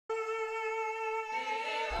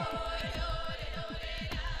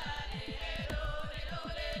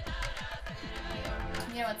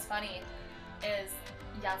You know what's funny is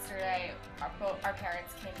yesterday our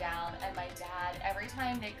parents came down, and my dad, every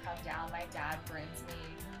time they come down, my dad brings me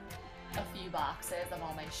a few boxes of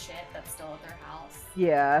all my shit that's still at their house.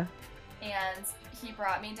 Yeah. And he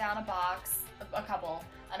brought me down a box, a couple,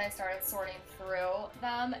 and I started sorting through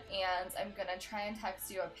them, and I'm gonna try and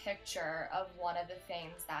text you a picture of one of the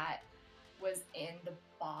things that was in the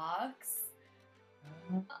box.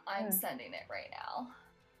 I'm sending it right now.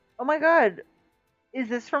 Oh my god. Is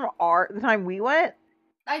this from the time we went?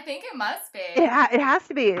 I think it must be. It has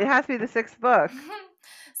to be. It has to be the 6th book.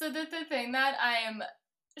 So the thing that I'm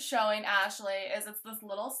showing Ashley is it's this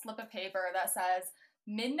little slip of paper that says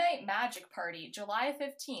Midnight Magic Party, July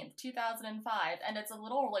 15th, 2005. And it's a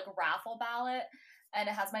little like raffle ballot. And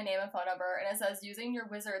it has my name and phone number. And it says, using your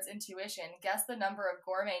wizard's intuition, guess the number of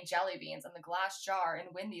gourmet jelly beans in the glass jar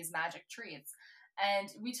and win these magic treats. And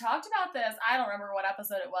we talked about this. I don't remember what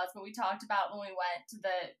episode it was, but we talked about when we went to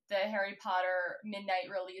the Harry Potter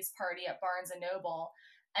midnight release party at Barnes and Noble,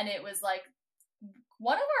 and it was like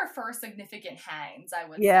one of our first significant hangs, I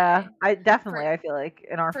would say. Yeah, I feel like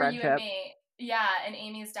in our for friendship. you and me. Yeah, and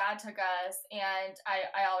Amy's dad took us, and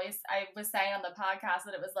I was saying on the podcast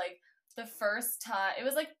that it was like the first time. It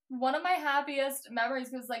was like one of my happiest memories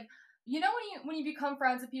because like, you know, when you become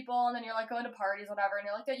friends with people and then you're like going to parties, whatever, and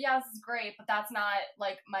you're like, yeah, this is great, but that's not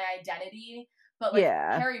like my identity. But like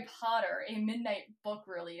Harry Potter, a midnight book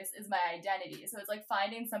release, is my identity. So it's like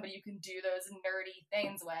finding somebody you can do those nerdy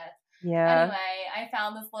things with. Yeah. Anyway, I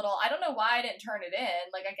found this little. I don't know why I didn't turn it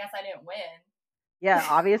in. Like, I guess I didn't win. Yeah,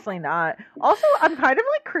 obviously not. Also, I'm kind of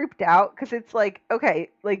like creeped out because it's like, okay,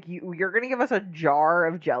 like you're gonna give us a jar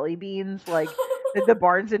of jelly beans, like the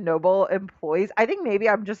Barnes and Noble employees. I think maybe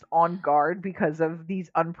I'm just on guard because of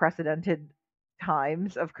these unprecedented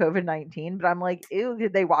times of COVID-19. But I'm like, ew,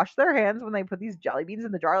 did they wash their hands when they put these jelly beans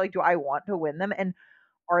in the jar? Like, do I want to win them? And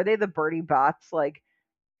are they the Bertie Bott's like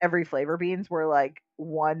every flavor beans where like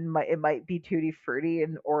it might be tutti frutti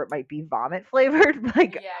or it might be vomit flavored?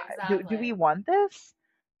 Like, yeah, exactly. do we want this?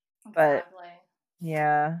 Exactly. But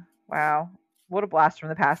yeah, wow, what a blast from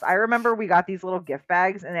the past. I remember we got these little gift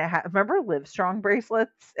bags, and remember Livestrong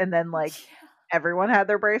bracelets, and then like everyone had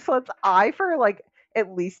their bracelets. I, for like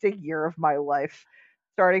at least a year of my life,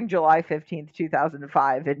 starting July 15th,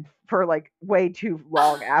 2005, and for like way too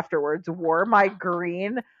long afterwards, wore my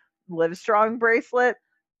green Livestrong bracelet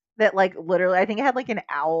that like literally I think it had like an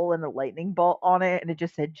owl and a lightning bolt on it, and it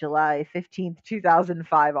just said July 15th,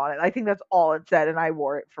 2005 on it. I think that's all it said, and I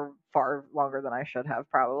wore it for far longer than I should have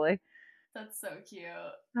probably. That's so cute.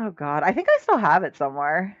 Oh god, I think I still have it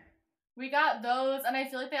somewhere. We got those, and I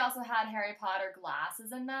feel like they also had Harry Potter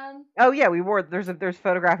glasses in them. Oh yeah, we wore. There's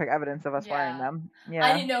photographic evidence of us wearing them. Yeah,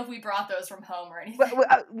 I didn't know if we brought those from home or anything.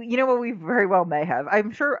 You know what? We very well may have.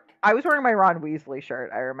 I'm sure I was wearing my Ron Weasley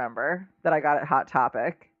shirt. I remember that I got at Hot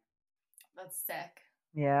Topic. That's sick.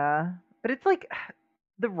 Yeah, but it's like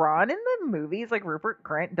the Ron in the movies, like Rupert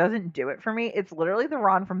Grint, doesn't do it for me. It's literally the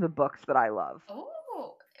Ron from the books that I love.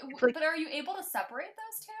 Oh, like, but are you able to separate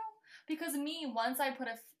those two? Because me, once I put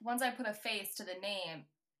a face to the name,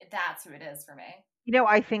 that's who it is for me. You know,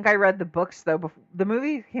 I think I read the books though. Before the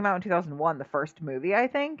movie came out in 2001, the first movie, I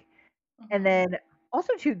think, and then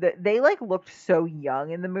also too they like looked so young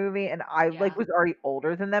in the movie, and I like was already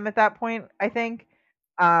older than them at that point. I think.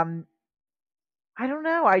 I don't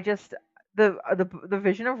know. I just the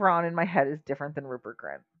vision of Ron in my head is different than Rupert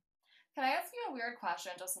Grint. Can I ask you a weird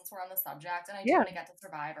question, just since we're on the subject, and I do want to get to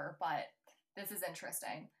Survivor, but this is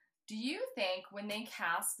interesting. Do you think when they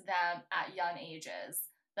cast them at young ages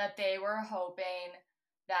that they were hoping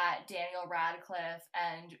that Daniel Radcliffe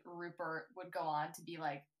and Rupert would go on to be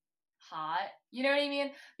like hot? You know what I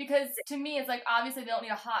mean? Because to me, it's like obviously they don't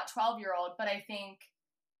need a hot 12-year-old, but I think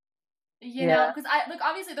you know, because I like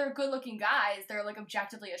obviously they're good-looking guys. They're like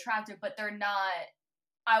objectively attractive, but they're not.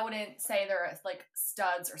 I wouldn't say they're like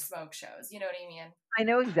studs or smoke shows. You know what I mean? I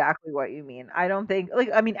know exactly what you mean. I don't think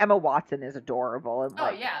I mean Emma Watson is adorable and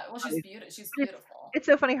like yeah, well she's beautiful. She's beautiful. It's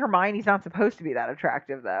so funny. Hermione's not supposed to be that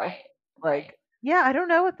attractive though. Right. Yeah, I don't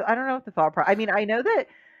know what the thought process. I mean, I know that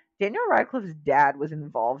Daniel Radcliffe's dad was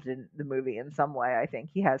involved in the movie in some way. I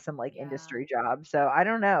think he has some like industry job. So I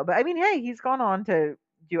don't know, but I mean, hey, he's gone on to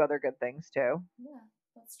do other good things too. Yeah,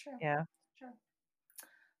 that's true. Yeah. True.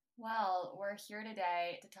 Well, we're here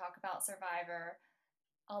today to talk about Survivor.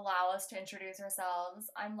 Allow us to introduce ourselves.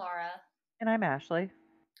 I'm Laura. And I'm Ashley.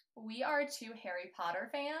 We are two Harry Potter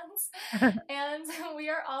fans, and we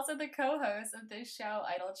are also the co-hosts of this show,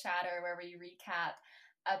 Idle Chatter, where we recap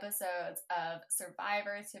episodes of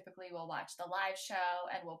Survivor. Typically, we'll watch the live show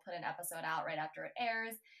and we'll put an episode out right after it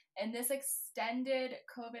airs. In this extended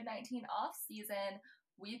COVID-19 off season,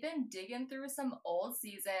 we've been digging through some old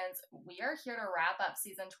seasons. We are here to wrap up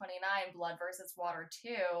season 29, Blood versus Water 2.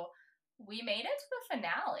 We made it to the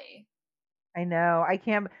finale. I know. I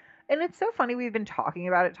can't. And it's so funny. We've been talking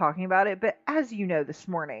about it. But as you know, this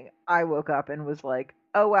morning, I woke up and was like,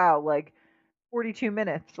 oh, wow, like 42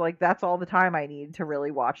 minutes. Like, that's all the time I need to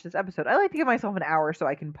really watch this episode. I like to give myself an hour so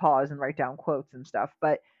I can pause and write down quotes and stuff.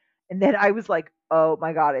 And then I was like, oh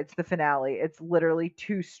my God, it's the finale. It's literally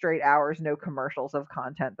 2 straight hours, no commercials of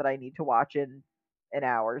content that I need to watch in an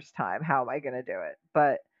hour's time. How am I going to do it?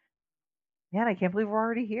 But man, I can't believe we're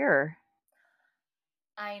already here.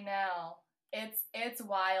 I know. It's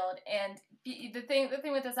wild. And the thing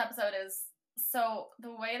with this episode is, so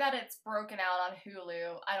the way that it's broken out on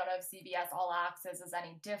Hulu, I don't know if CBS All Access is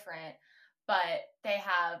any different, but they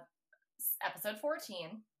have episode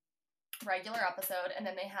 14, regular episode, and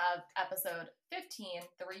then they have episode 15,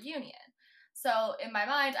 the reunion. So in my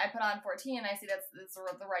mind, I put on 14 and I see that's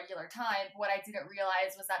the regular time. What I didn't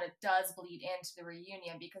realize was that it does bleed into the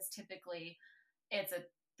reunion, because typically it's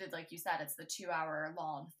like you said, it's the 2-hour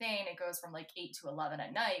long thing. It goes from like 8 to 11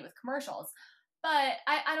 at night with commercials. But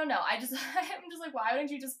I don't know. I'm just like, why wouldn't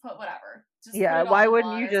you just put whatever? Just Yeah, put it all why in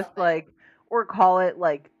wouldn't one you or just something. or call it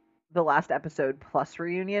like the last episode plus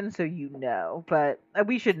reunion so you know? But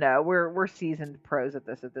we should know. We're seasoned pros at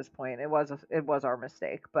this point. It was our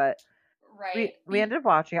mistake, but Right. we ended up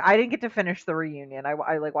watching it. I didn't get to finish the reunion.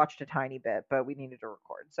 I like watched a tiny bit, but we needed to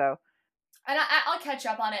record. So And I'll catch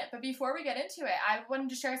up on it. But before we get into it, I wanted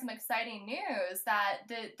to share some exciting news that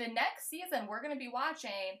the next season we're going to be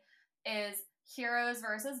watching is Heroes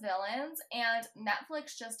versus Villains. And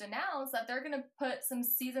Netflix just announced that they're going to put some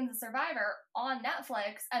seasons of Survivor on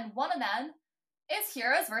Netflix. And one of them is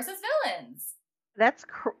Heroes versus Villains.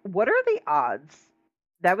 what are the odds?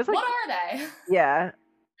 That was like, What are they? yeah.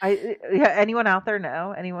 Anyone out there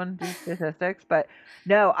know? Anyone do statistics? But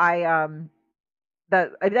no,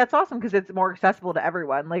 that's awesome because it's more accessible to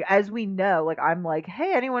everyone. Like, as we know, like, I'm like,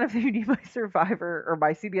 hey, anyone, if you need my Survivor or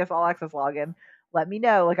my CBS All Access login, let me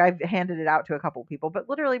know. Like, I've handed it out to a couple people, but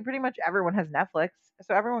literally pretty much everyone has Netflix,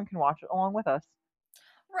 so everyone can watch it along with us.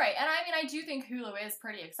 Right, and I mean, I do think Hulu is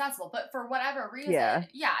pretty accessible, but for whatever Yeah. reason,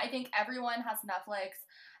 yeah, I think everyone has Netflix.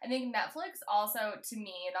 I think Netflix also, to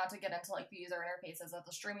me, not to get into like the user interfaces of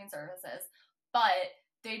the streaming services, but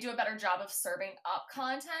they do a better job of serving up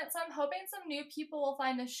content. So I'm hoping some new people will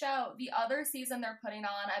find the show. The other season they're putting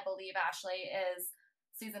on, I believe, Ashley, is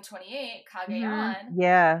season 28, Kage-on,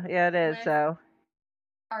 Yeah, yeah, it is. with So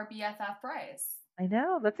our BFF Bryce. I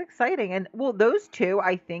know that's exciting, and well, those two,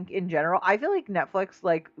 I think in general, I feel like Netflix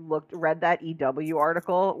like read that EW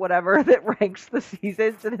article, whatever, that ranks the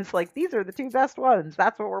seasons, and it's like these are the 2 best ones.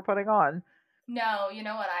 That's what we're putting on. No, you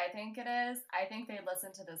know what I think it is? I think they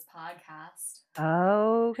listen to this podcast.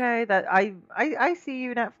 Okay, I see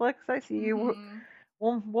you, Netflix. I see you.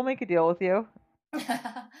 Mm-hmm. We'll make a deal with you.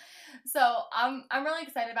 So I'm really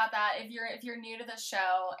excited about that. If you're new to the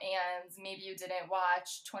show and maybe you didn't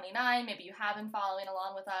watch 29, maybe you have been following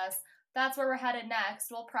along with us, that's where we're headed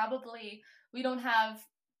next. We don't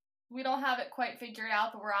have it quite figured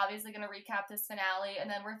out, but we're obviously going to recap this finale, and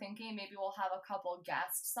then we're thinking maybe we'll have a couple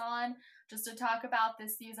guests on just to talk about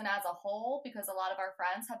this season as a whole, because a lot of our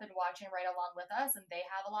friends have been watching right along with us and they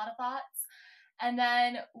have a lot of thoughts. And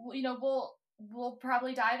then we'll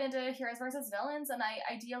probably dive into Heroes versus Villains, and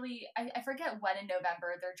I forget when in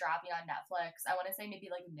November they're dropping on Netflix. I want to say maybe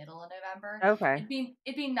like middle of November. Okay.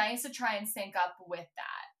 It'd be nice to try and sync up with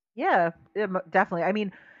that. Yeah, definitely. I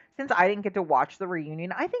mean, since I didn't get to watch the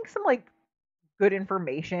reunion, I think some like good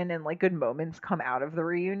information and like good moments come out of the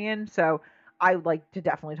reunion. So I would like to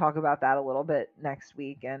definitely talk about that a little bit next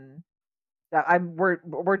week, and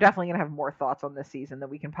we're definitely gonna have more thoughts on this season than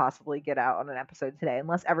we can possibly get out on an episode today,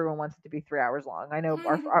 unless everyone wants it to be 3 hours long. I know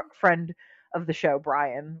our friend of the show,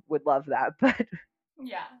 Brian, would love that, but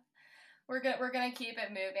Yeah. We're gonna keep it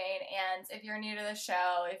moving, and if you're new to the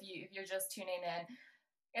show, if you're just tuning in,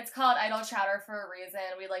 it's called Idle Chatter for a reason.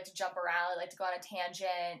 We like to jump around, we like to go on a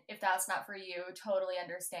tangent. If that's not for you, totally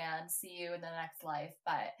understand. See you in the next life.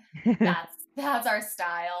 But that's our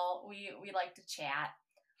style. We like to chat.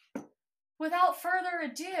 Without further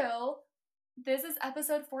ado, this is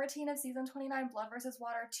episode 14 of season 29, Blood versus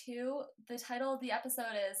Water 2. The title of the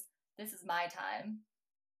episode is This Is My Time.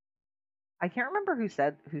 I can't remember who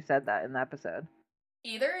said that in the episode.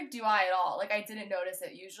 Either do I at all. Like, I didn't notice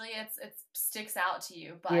it. Usually it sticks out to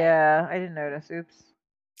you, but yeah, I didn't notice. Oops.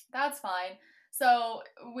 that's fine. So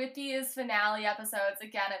with these finale episodes,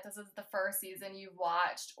 again, if this is the first season you've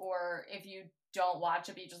watched, or if you don't watch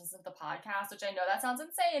it, but you just listen to the podcast, which I know that sounds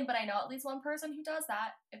insane, but I know at least one person who does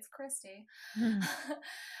that. It's Christy.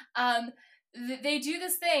 um, they do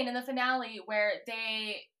this thing in the finale where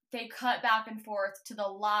they cut back and forth to the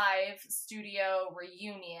live studio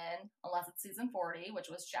reunion, unless it's season 40, which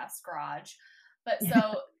was Jeff's garage. But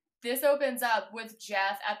so this opens up with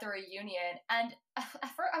Jeff at the reunion, and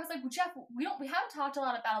at first I was like, well, Jeff, we haven't talked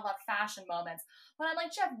about a lot of fashion moments, but I'm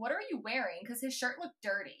like, Jeff, what are you wearing? Because his shirt looked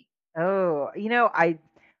dirty. Oh,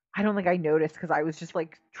 I don't think I noticed because I was just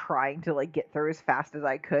like trying to like get through as fast as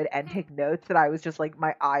I could and take notes, that I was just like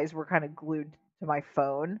my eyes were kind of glued to my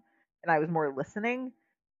phone and I was more listening.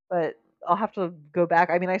 But I'll have to go back.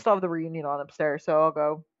 I mean, I still have the reunion on upstairs, so I'll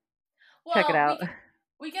go check it Well, out.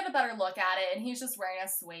 we get a better look at it, and he's just wearing a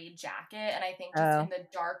suede jacket, and I think just in Oh. the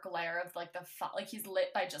dark glare of like like he's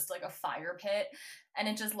lit by just like a fire pit, and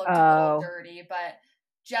it just looked a little Oh. dirty. But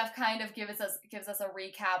Jeff kind of gives us a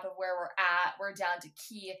recap of where we're at. We're down to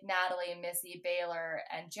Keith, Natalie, Missy, Baylor,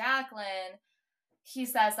 and Jacqueline. He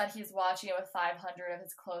says that he's watching it with 500 of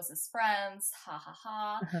his closest friends. Ha ha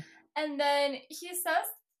ha. And then he says,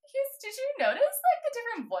 did you notice like the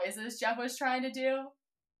different voices Jeff was trying to do?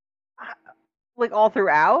 Like all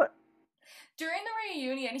throughout? During the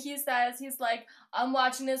reunion, he says, he's like, I'm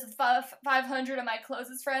watching this with 500 of my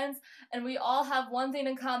closest friends, and we all have one thing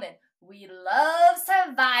in common. We love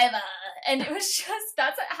Survivor. And it was just,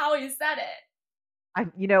 that's how he said it.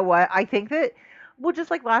 You know what? I think that, well,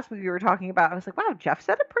 just like last week we were talking about, I was like, wow, Jeff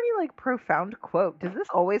said a pretty like profound quote. Does this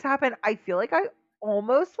always happen? I feel like I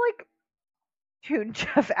almost like tune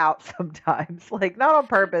Jeff out sometimes. Like not on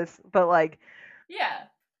purpose, but like Yeah.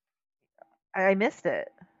 I missed it.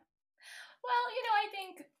 Well, I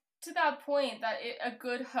think to that point that a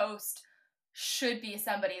good host should be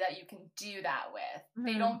somebody that you can do that with. Mm-hmm.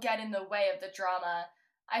 They don't get in the way of the drama.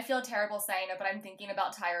 I feel terrible saying it, but I'm thinking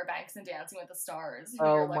about Tyra Banks and Dancing with the Stars.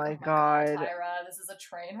 Oh my God, Tyra, this is a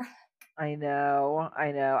train wreck. I know.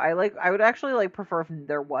 I would actually like prefer if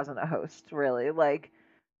there wasn't a host, really. Like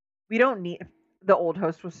we don't need, the old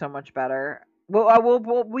host was so much better.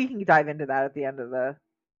 Well, we can dive into that at the end of the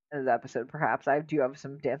episode, perhaps. I do have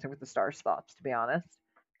some Dancing with the Stars thoughts, to be honest.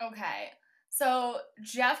 Okay. So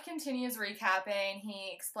Jeff continues recapping.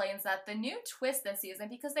 He explains that the new twist this season,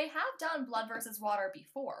 because they have done Blood versus Water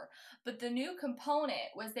before, but the new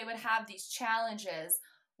component was they would have these challenges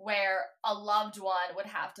where a loved one would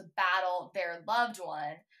have to battle their loved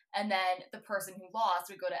one, and then the person who lost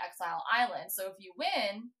would go to Exile Island. So if you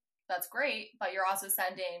win, that's great, but you're also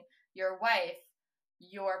sending your wife,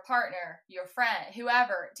 your partner, your friend,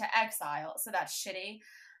 whoever to exile. So that's shitty.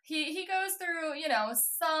 He goes through,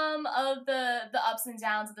 some of the ups and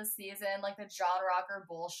downs of the season, like the John Rocker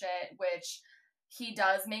bullshit, which he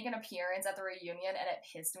does make an appearance at the reunion, and it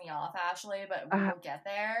pissed me off, Ashley, but we will get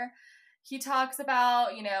there. He talks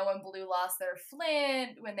about, when Blue lost their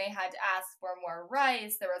Flint, when they had to ask for more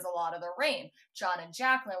rice, there was a lot of the rain. John and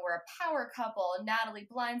Jacqueline were a power couple, and Natalie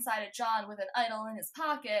blindsided John with an idol in his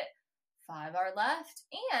pocket. 5 are left,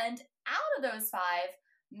 and out of those 5,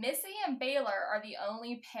 Missy and Baylor are the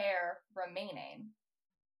only pair remaining.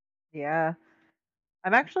 Yeah.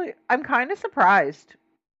 I'm kind of surprised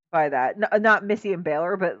by that. Not Missy and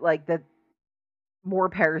Baylor, but like that more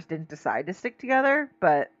pairs didn't decide to stick together,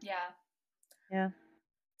 but yeah.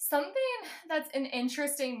 Something that's an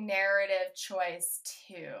interesting narrative choice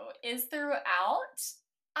too is throughout,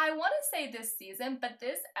 I want to say this season, but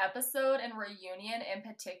this episode and reunion in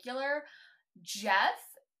particular, Jeff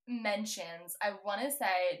mentions, I want to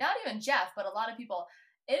say, not even Jeff, but a lot of people,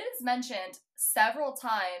 it is mentioned several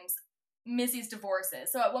times Missy's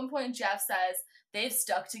divorces. So at one point Jeff says they've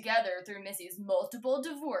stuck together through Missy's multiple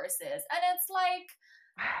divorces, and it's like,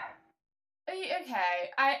 okay,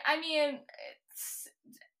 I mean,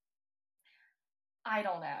 I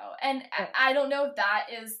don't know. And I don't know if that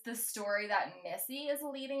is the story that Missy is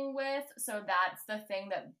leading with, so that's the thing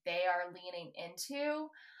that they are leaning into.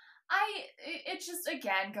 It's just,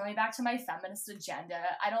 again, going back to my feminist agenda,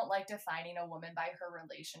 I don't like defining a woman by her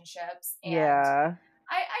relationships. And yeah.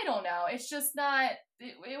 I don't know. It's just not,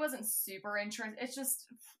 it wasn't super interesting. It's just,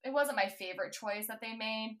 it wasn't my favorite choice that they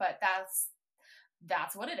made, but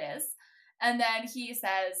that's what it is. And then he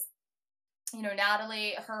says,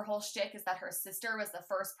 Natalie, her whole shtick is that her sister was the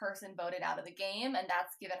first person voted out of the game, and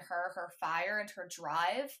that's given her fire and her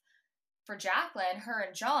drive. For Jacqueline, her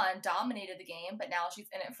and John dominated the game, but now she's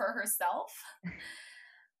in it for herself.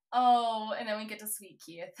 Oh, and then we get to Sweet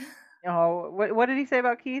Keith. Oh, what did he say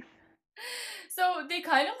about Keith? So they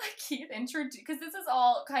kind of like Keith introduced, because this is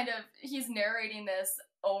all kind of, he's narrating this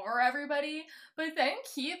over everybody. But then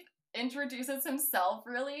Keith introduces himself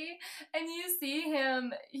really, and you see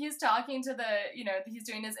him, he's talking to he's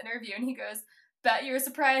doing his interview, and he goes, bet you're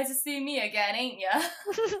surprised to see me again, ain't ya?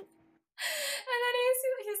 And then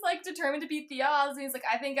he's like determined to beat the odds, and he's like,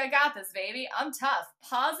 I think I got this, baby. I'm tough.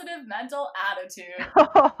 Positive mental attitude.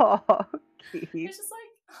 Oh, Keith. It's just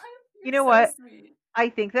like, You know so what? sweet. I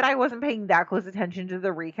think that I wasn't paying that close attention to the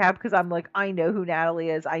recap because I'm like, I know who Natalie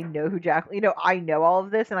is. I know who Jacqueline, I know all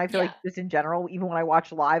of this. And I feel like just in general, even when I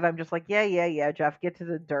watch live, I'm just like, yeah, Jeff, get to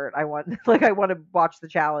the dirt. I want to watch the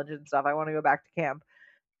challenge and stuff. I want to go back to camp.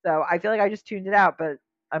 So I feel like I just tuned it out, but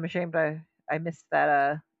I'm ashamed I missed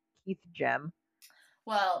that Keith gem.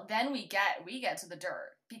 Well, then we get to the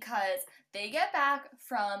dirt because they get back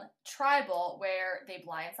from Tribal where they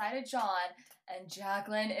blindsided John, and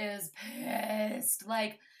Jacqueline is pissed.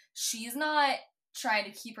 Like, she's not trying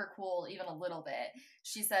to keep her cool even a little bit.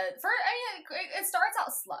 She said, it starts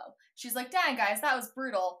out slow. She's like, dang, guys, that was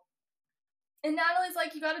brutal. And Natalie's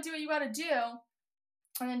like, you gotta do what you gotta do.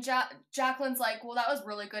 And then Jacqueline's like, well, that was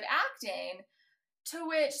really good acting. So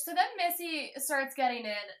then Missy starts getting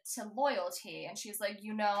into loyalty, and she's like,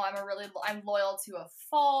 I'm loyal to a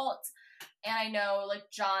fault, and I know, like,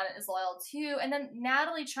 John is loyal too. And then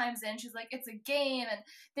Natalie chimes in, she's like, it's a game, and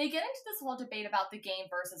they get into this whole debate about the game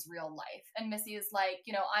versus real life, and Missy is like,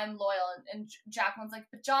 I'm loyal, and Jacqueline's like,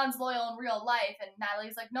 but John's loyal in real life, and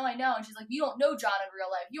Natalie's like, no, I know, and she's like, you don't know John in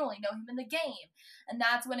real life, you only know him in the game. And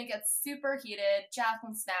that's when it gets super heated.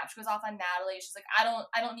 Jacqueline snaps, she goes off on Natalie, she's like, I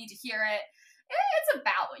don't need to hear it. It's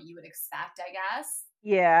about what you would expect, I guess.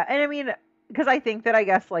 Yeah, and I mean, because I think that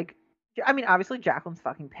obviously Jacqueline's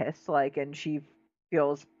fucking pissed, like, and she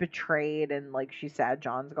feels betrayed, and like she's sad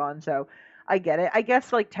John's gone, so I get it. I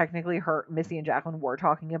guess like technically Missy and Jacqueline were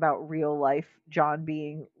talking about real life John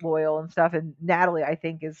being loyal and stuff, and Natalie I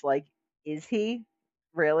think is like, is he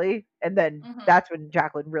really? And then that's when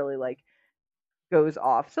Jacqueline really like goes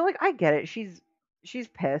off. So like I get it. She's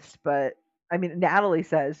pissed, but I mean, Natalie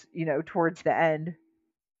says, towards the end,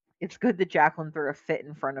 it's good that Jacqueline threw a fit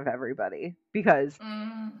in front of everybody because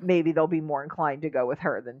maybe they'll be more inclined to go with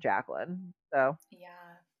her than Jacqueline. So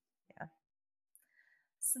yeah.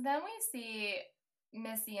 So then we see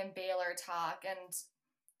Missy and Baylor talk, and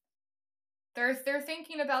they're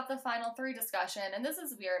thinking about the final three discussion, and this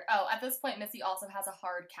is weird. Oh, at this point, Missy also has a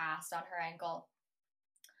hard cast on her ankle,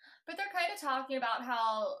 but they're kind of talking about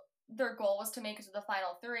how their goal was to make it to the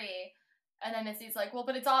final three. And then Missy's like, well,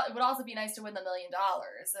 but it would also be nice to win $1 million.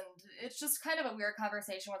 And it's just kind of a weird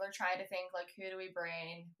conversation where they're trying to think, like, who do we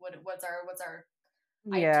bring? What's our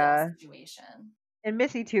ideal situation? And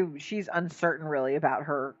Missy, too, she's uncertain, really, about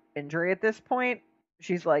her injury at this point.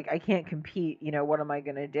 She's like, I can't compete. What am I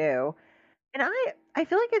going to do? And I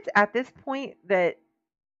feel like it's at this point that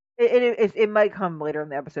it might come later in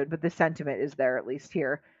the episode, but the sentiment is there, at least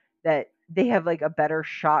here, that they have, like, a better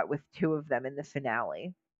shot with two of them in the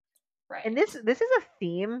finale. Right. And this is a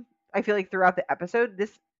theme, I feel like, throughout the episode.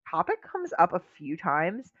 This topic comes up a few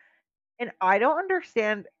times, and I don't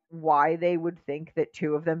understand why they would think that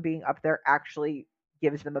two of them being up there actually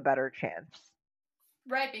gives them a better chance.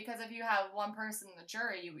 Right, because if you have one person in the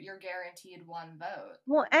jury, you're guaranteed one vote.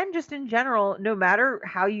 Well, and just in general, no matter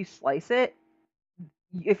how you slice it,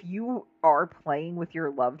 if you are playing with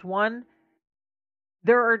your loved one,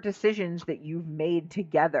 there are decisions that you've made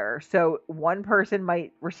together. So one person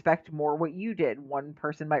might respect more what you did. One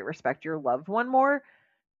person might respect your loved one more.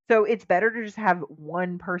 So it's better to just have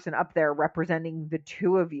one person up there representing the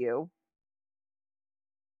two of you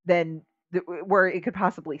than where it could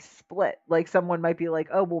possibly split. Like someone might be like,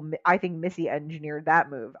 oh, well, I think Missy engineered that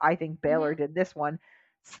move. I think Baylor did this one.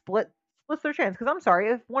 Splits their chance. Because I'm sorry,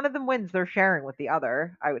 if one of them wins, they're sharing with the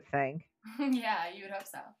other, I would think. Yeah, you would hope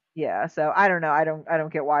so. Yeah, so I don't know. I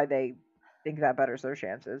don't get why they think that betters their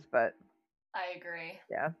chances, but I agree.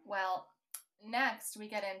 Yeah. Well, next we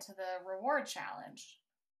get into the reward challenge.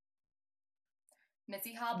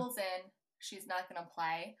 Missy hobbles in. She's not going to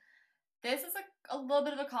play. This is a little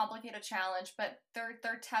bit of a complicated challenge, but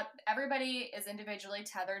everybody is individually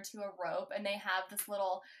tethered to a rope, and they have this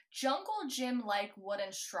little jungle gym-like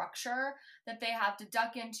wooden structure that they have to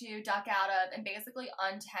duck into, duck out of, and basically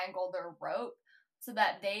untangle their rope so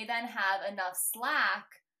that they then have enough slack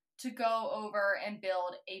to go over and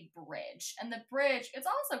build a bridge. And the bridge, it's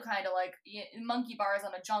also kind of like monkey bars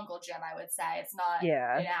on a jungle gym, I would say. It's not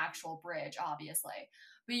an actual bridge, obviously.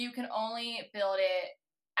 But you can only build it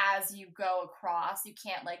as you go across. You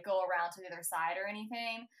can't like go around to the other side or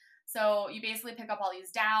anything. So you basically pick up all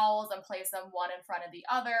these dowels and place them one in front of the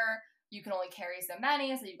other. You can only carry so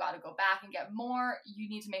many, so you've got to go back and get more. You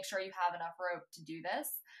need to make sure you have enough rope to do this.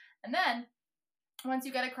 And then once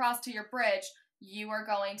you get across to your bridge, you are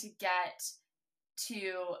going to get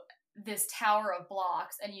to this tower of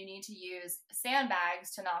blocks, and you need to use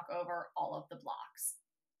sandbags to knock over all of the blocks.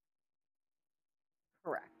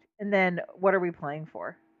 Correct. And then what are we playing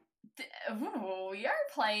for? We are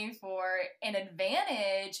playing for an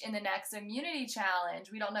advantage in the next immunity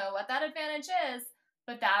challenge. We don't know what that advantage is,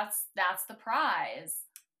 but that's the prize.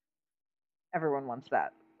 Everyone wants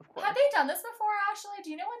that, of course. Have they done this before, Ashley?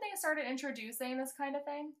 Do you know when they started introducing this kind of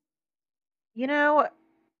thing? You know,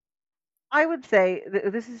 I would say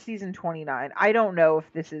this is season 29. I don't know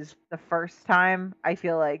if this is the first time. I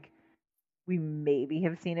feel like we maybe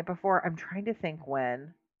have seen it before. I'm trying to think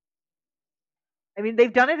when. I mean,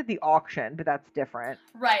 they've done it at the auction, but that's different.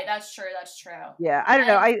 Right, that's true. That's true. Yeah, I don't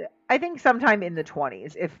know. I think sometime in the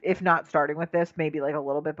 20s, if not starting with this, maybe like a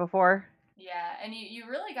little bit before. Yeah, and you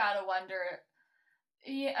really gotta wonder.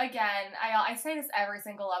 Again, I say this every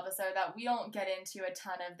single episode that we don't get into a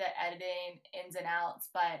ton of the editing ins and outs,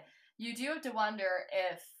 but you do have to wonder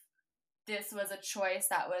if this was a choice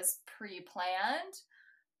that was pre-planned,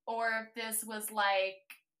 or if this was like,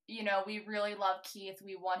 we really love Keith,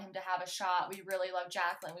 we want him to have a shot, we really love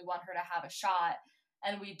Jacqueline, we want her to have a shot,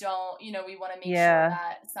 and we don't, we want to make sure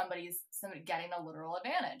that somebody getting a literal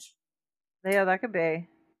advantage. Yeah, that could be.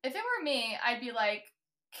 If it were me, I'd be like,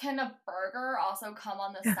 can a burger also come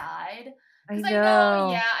on the side? Because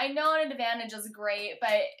I know an advantage is great,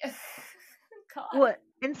 but God. Well,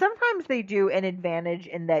 and sometimes they do an advantage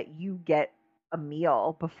in that you get a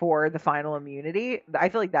meal before the final immunity. I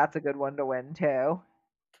feel like that's a good one to win too.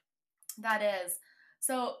 That is.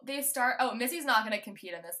 So they start. Oh, Missy's not going to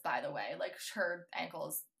compete in this, by the way. Like, her ankle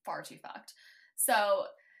is far too fucked. So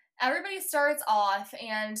everybody starts off,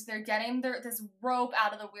 and they're getting this rope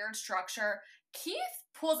out of the weird structure. Keith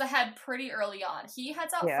pulls ahead pretty early on. He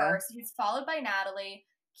heads out first. He's followed by Natalie.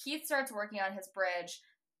 Keith starts working on his bridge.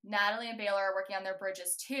 Natalie and Baylor are working on their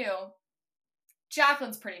bridges too.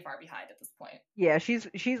 Jacqueline's pretty far behind at this point. Yeah,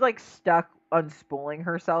 she's like stuck unspooling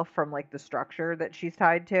herself from like the structure that she's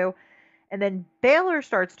tied to. And then Baylor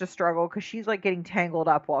starts to struggle because she's like getting tangled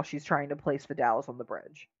up while she's trying to place the dowels on the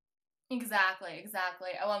bridge. Exactly.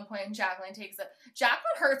 At one point, Jacqueline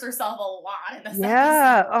hurts herself a lot in this episode.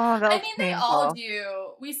 Yeah. Oh, that was painful. They all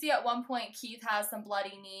do. We see at one point Keith has some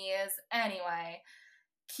bloody knees. Anyway,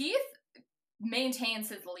 Keith maintains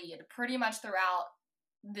his lead pretty much throughout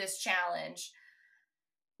this challenge.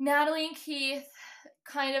 Natalie and Keith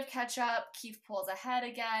kind of catch up. Keith pulls ahead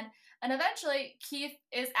again. And eventually, Keith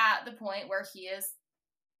is at the point where he is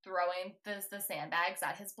throwing the sandbags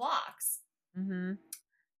at his blocks. Mm-hmm.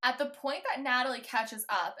 At the point that Natalie catches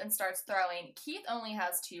up and starts throwing, Keith only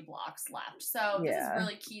has 2 blocks left. So this is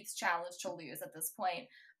really Keith's challenge to lose at this point.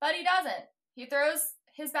 But he doesn't. He throws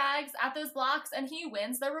his bags at those blocks and he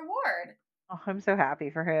wins the reward. Oh, I'm so happy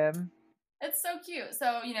for him. It's so cute.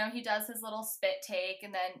 So, he does his little spit take,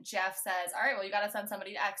 and then Jeff says, all right, well, you got to send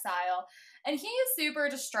somebody to exile. And he is super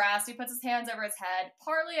distressed. He puts his hands over his head.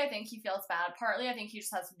 Partly, I think he feels bad. Partly, I think he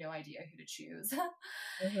just has no idea who to choose.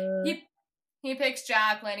 Mm-hmm. He picks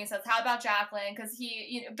Jacqueline. He says, how about Jacqueline? Because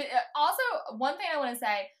but also, one thing I want to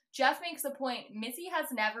say, Jeff makes the point, Missy has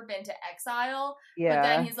never been to exile. Yeah. But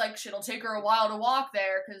then he's like, it'll take her a while to walk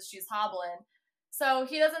there because she's hobbling. So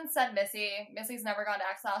he doesn't send Missy. Missy's never gone to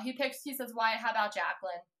exile. He says, Wyatt, how about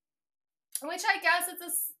Jacqueline? Which I guess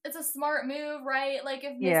it's a smart move, right? Like,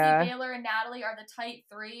 if Missy, Baylor, and Natalie are the tight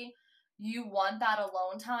 3, you want that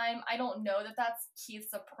alone time. I don't know that that's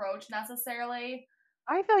Keith's approach necessarily.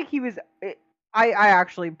 I feel like he was... I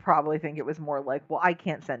actually probably think it was more like, well, I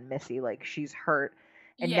can't send Missy. Like, she's hurt.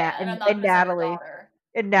 And, and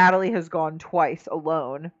Natalie has gone twice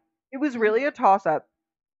alone. It was really a toss-up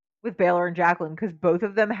with Baylor and Jacqueline because both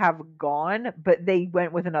of them have gone, but they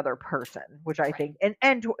went with another person, which I think, and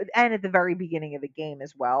at the very beginning of the game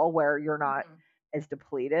as well, where you're not as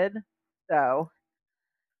depleted. So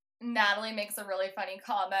Natalie makes a really funny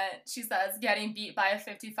comment. She says, "Getting beat by a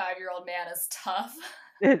 55-year-old man is tough."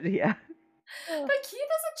 Yeah. But Keith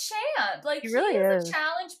is a champ. Like, he really is a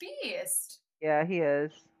challenge beast. Yeah, he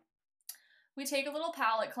is. We take a little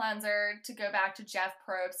palate cleanser to go back to Jeff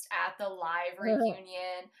Probst at the live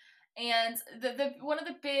reunion. And the one of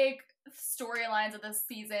the big storylines of this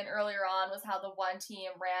season earlier on was how the one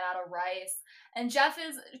team ran out of rice. And Jeff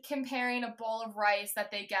is comparing a bowl of rice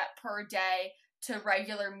that they get per day to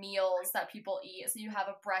regular meals that people eat. So you have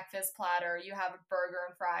a breakfast platter, you have a burger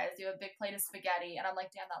and fries, you have a big plate of spaghetti, and I'm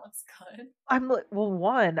like, damn, that looks good.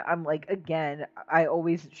 I'm like, again, I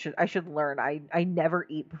should learn. I never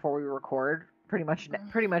eat before we record, pretty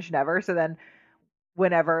much never. So then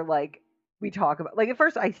whenever like we talk about, like, at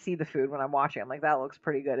first I see the food when I'm watching. I'm like, that looks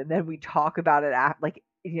pretty good. And then we talk about it at like,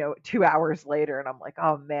 2 hours later, and I'm like,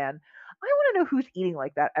 oh man, I want to know who's eating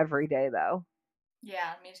like that every day though.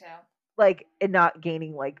 Yeah, me too. Like, and not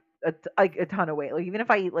gaining like like a ton of weight. Like, even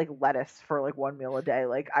if I eat like lettuce for like one meal a day,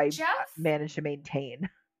 like I Jeff manage to maintain.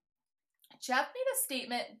 Jeff made a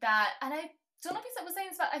statement that, and I don't know if he was saying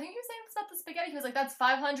this about, I think he was saying this about the spaghetti. He was like, that's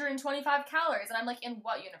 525 calories. And I'm like, in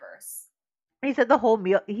what universe? He said the whole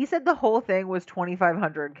meal. He said the whole thing was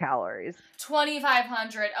 2,500 calories.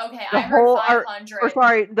 2,500. Okay, The I heard whole, or 500.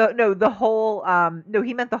 sorry, the whole. No,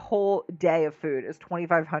 he meant the whole day of food is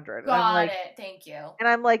 2,500, and I'm Got like, it. Thank you.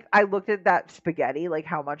 I looked at that spaghetti, like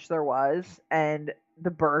how much there was, and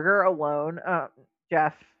the burger alone.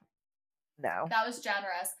 Jeff, no. That was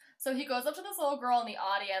generous. So he goes up to this little girl in the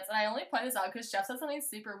audience, and I only point this out because Jeff said something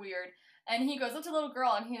super weird. And he goes up to the little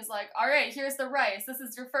girl, and he's like, all right, here's the rice. This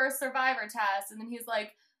is your first Survivor test. And then he's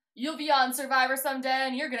like, you'll be on Survivor someday,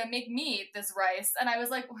 and you're going to make me eat this rice. And I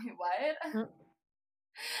was like, wait, what? Mm.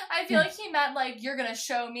 I feel like he meant, like, you're going to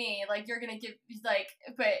show me. Like, you're going to give, like,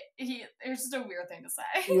 but it was just a weird thing to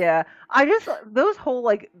say. Yeah, I just those whole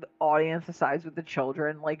like the audience asides with the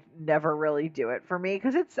children like never really do it for me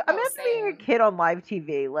because I'm Oh, after being a same. kid on live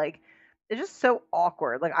TV. Like, it's just so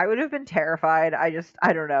awkward. Like, I would have been terrified. I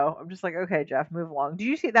don't know. I'm just like, okay, Jeff, move along. Did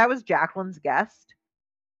you see that was Jacqueline's guest?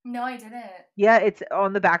 No, I didn't. Yeah, it's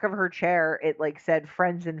on the back of her chair. It like said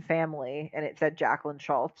friends and family, and it said Jacqueline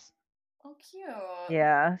Schultz. Oh, cute.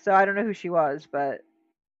 Yeah, so I don't know who she was, but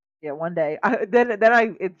yeah, one day,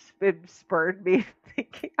 it spurred me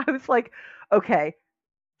thinking. I was like, okay,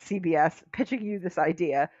 CBS pitching you this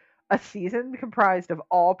idea, a season comprised of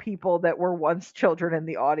all people that were once children in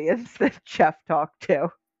the audience that Jeff talked to.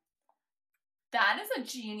 That is a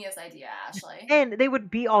genius idea, Ashley. And they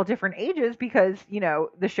would be all different ages because,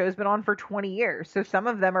 the show's been on for 20 years. So some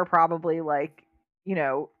of them are probably like, you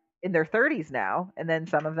know, in their 30s now, and then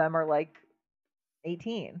some of them are like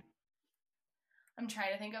 18. I'm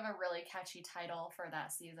trying to think of a really catchy title for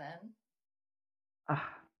that season. Ugh.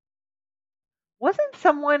 Wasn't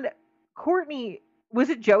someone, Courtney,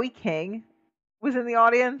 was it Joey King was in the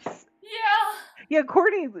audience? Yeah. Yeah,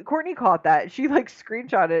 Courtney caught that. She like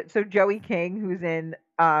screenshot it. So Joey King, who's in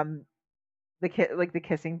the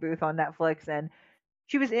kissing booth on Netflix, and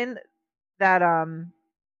she was in that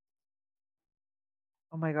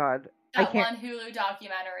oh my god, I That can't. one Hulu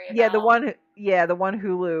documentary Yeah, about. the one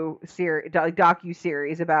Hulu series, docu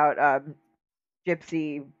series about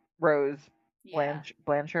Gypsy Rose Yeah.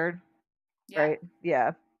 Blanchard, Yeah. right?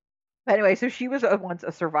 Yeah. Anyway, so she was once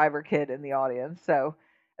a Survivor kid in the audience. So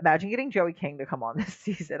imagine getting Joey King to come on this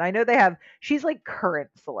season. I know she's like current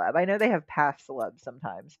celeb. I know they have past celebs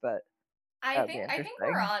sometimes, but that would be I think we're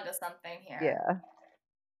interesting. on to something here. Yeah.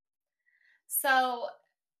 So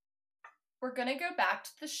we're gonna go back to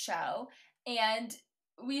the show, and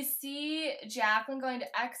we see Jacqueline going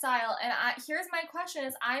to exile. And here's my question: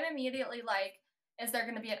 is I'm immediately like, is there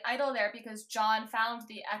gonna be an idol there because John found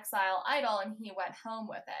the exile idol and he went home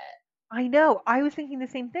with it? I know. I was thinking the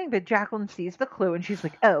same thing, but Jacqueline sees the clue and she's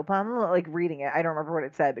like, "Oh," but I'm like reading it. I don't remember what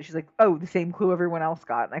it said, but she's like, "Oh, the same clue everyone else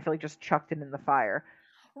got," and I feel like just chucked it in the fire.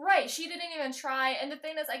 Right, she didn't even try. And the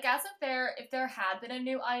thing is, I guess if there had been a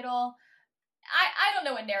new idol, I don't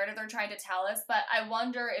know what narrative they're trying to tell us, but I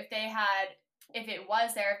wonder if they had, if it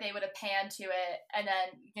was there, if they would have panned to it and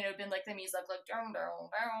then, been like the music, like, dum, dum,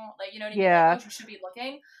 dum, like, you know what I mean? Like, Yeah, oh, she should be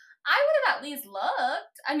looking. I would have at least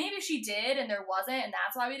looked. And maybe she did and there wasn't, and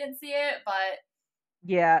that's why we didn't see it, but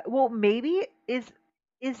yeah. Well, maybe is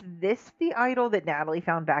this the idol that Natalie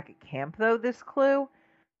found back at camp though? This clue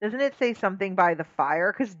doesn't it say something by the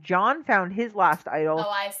fire? Because John found his last idol oh,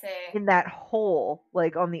 I see. in that hole,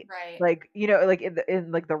 like on the Right. like like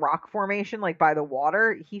in like the rock formation, like by the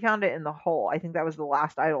water. He found it in the hole. I think that was the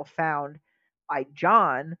last idol found by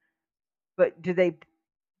John. But did they?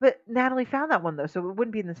 But Natalie found that one though, so it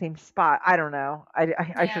wouldn't be in the same spot. I don't know. Yeah.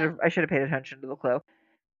 I should have paid attention to the clue.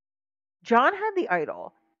 John had the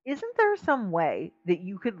idol. Isn't there some way that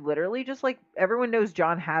you could literally just like everyone knows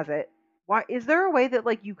John has it? Why is there a way that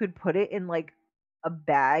like you could put it in like a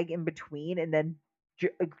bag in between and then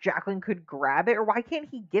Jacqueline could grab it, or why can't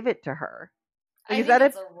he give it to her? Like, I is think that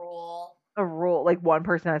it's a rule. a rule? Like one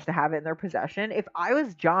person has to have it in their possession. If I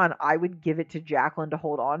was John, I would give it to Jacqueline to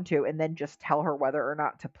hold on to, and then just tell her whether or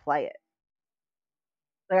not to play it.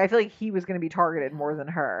 Like, I feel like he was going to be targeted more Yeah. than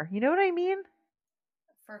her. You know what I mean?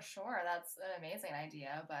 For sure. That's an amazing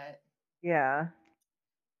idea, but Yeah.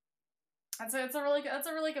 that's a really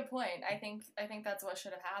good point. I think that's what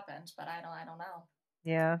should have happened, but I don't know.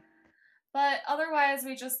 Yeah. But otherwise,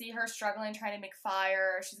 we just see her struggling, trying to make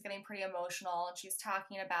fire. She's getting pretty emotional, and she's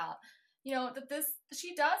talking about you know, that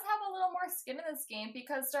she does have a little more skin in this game,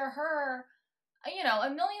 because to her, you know,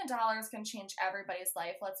 $1 million can change everybody's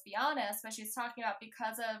life, let's be honest. But she's talking about,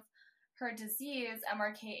 because of her disease,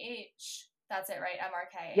 MRKH, that's it, right?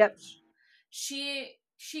 MRKH. Yep.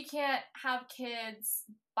 She can't have kids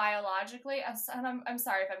biologically. I'm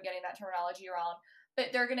sorry if I'm getting that terminology wrong, but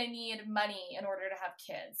they're going to need money in order to have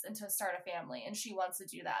kids and to start a family, and she wants to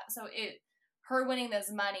do that. So her winning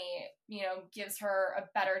this money, you know, gives her a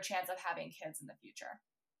better chance of having kids in the future.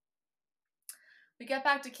 We get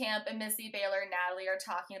back to camp, and Missy, Baylor, and Natalie are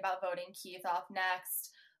talking about voting Keith off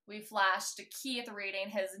next. We flash to Keith reading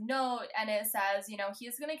his note, and it says, you know,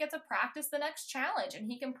 he's going to get to practice the next challenge, and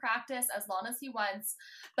he can practice as long as he wants,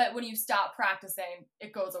 but when you stop practicing,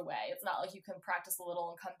 it goes away. It's not like you can practice a little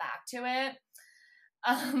and come back to it.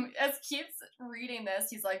 As Keith's reading this,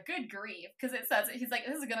 he's like, good grief, because it says, he's like,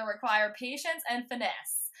 this is going to require patience and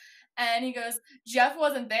finesse. And he goes, Jeff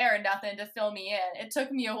wasn't there or nothing to fill me in. It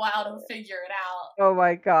took me a while to figure it out. Oh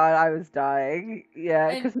my god, I was dying.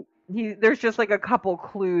 Yeah, because there's just like a couple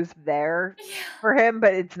clues there for him,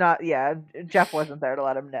 but it's not, Jeff wasn't there to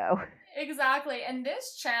let him know. Exactly. And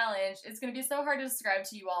this challenge is going to be so hard to describe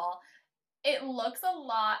to you all. It looks a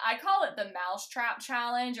lot, I call it the Mousetrap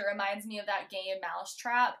Challenge. It reminds me of that game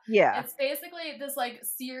Mousetrap. Yeah. It's basically this like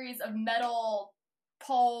series of metal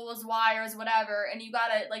poles, wires, whatever, and you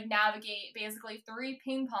gotta like navigate basically 3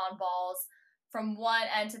 ping pong balls from one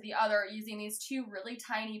end to the other using these 2 really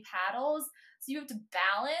tiny paddles. So you have to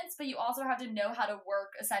balance, but you also have to know how to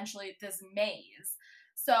work essentially this maze.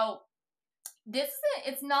 So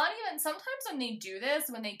it's not even, sometimes when they do this,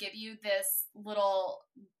 when they give you this little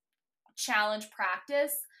challenge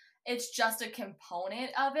practice, it's just a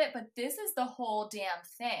component of it, but this is the whole damn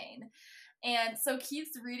thing. And so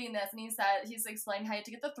Keith's reading this, and he's explaining how you have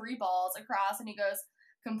to get the 3 balls across, and he goes,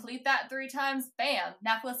 complete that 3 times, bam,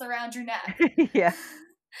 necklace around your neck. Yeah.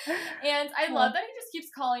 And I love that he just keeps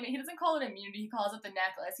calling it, he doesn't call it immunity, he calls it the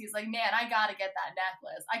necklace. He's like, man, I gotta get that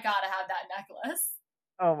necklace. I gotta have that necklace.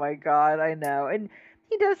 Oh my god, I know. And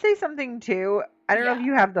he does say something too. I don't know if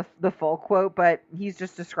you have the full quote, but he's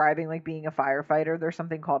just describing like being a firefighter. There's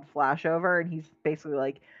something called flashover, and he's basically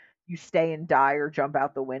like, you stay and die or jump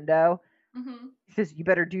out the window. Mm-hmm. He says you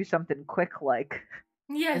better do something quick, like.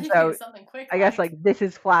 Yeah, you can do something quick. I guess like this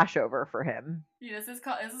is flashover for him. Yeah, this is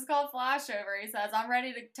called flashover. He says, I'm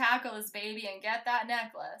ready to tackle this baby and get that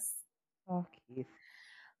necklace. Oh, Keith.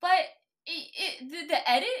 But the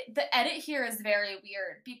edit here is very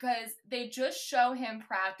weird, because they just show him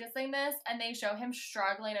practicing this, and they show him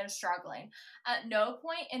struggling and struggling. At no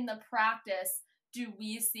point in the practice do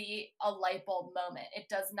we see a light bulb moment. It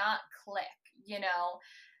does not click, you know?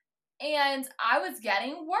 And I was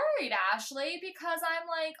getting worried, Ashley, because I'm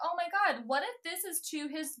like, oh my god, what if this is to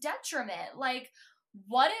his detriment? Like,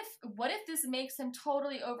 what if this makes him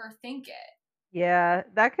totally overthink it? Yeah,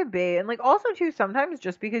 that could be. And like also too, sometimes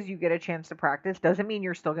just because you get a chance to practice doesn't mean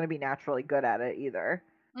you're still going to be naturally good at it either.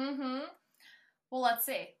 Mm-hmm. Well, let's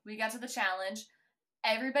see. We got to the challenge.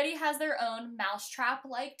 Everybody has their own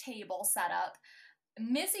mousetrap-like table set up.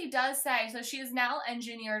 Missy does say, so she has now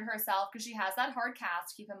engineered herself, because she has that hard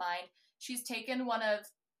cast, keep in mind. She's taken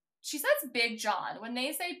she says Big John. When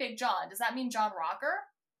they say Big John, does that mean John Rocker?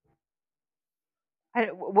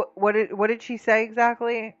 What did she say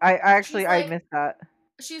exactly? I missed that.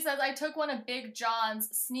 She says, I took one of Big John's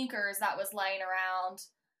sneakers that was laying around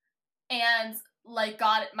and like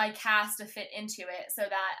got my cast to fit into it so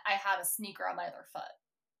that I have a sneaker on my other foot.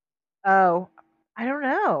 Oh, I don't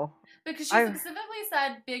know. Because she specifically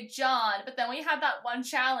said Big John, but then we had that one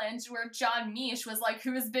challenge where John Misch was like,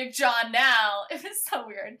 who is Big John now? It was so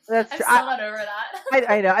weird. I'm still not over that.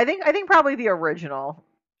 I know. I think probably the original.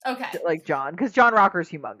 Okay. Like John, because John Rocker's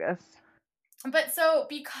humongous. But so,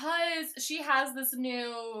 because she has this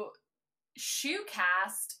new shoe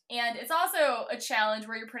cast, and it's also a challenge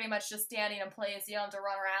where you're pretty much just standing in place, you don't have to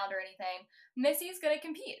run around or anything, Missy's gonna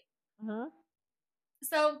compete. Mm-hmm.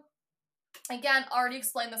 So, again, already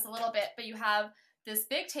explained this a little bit, but you have this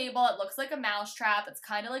big table. It looks like a mousetrap. It's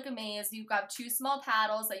kind of like a maze. You've got 2 small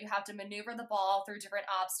paddles that you have to maneuver the ball through different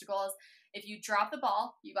obstacles. If you drop the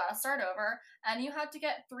ball, you gotta start over, and you have to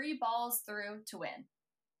get 3 balls through to win.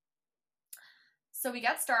 So we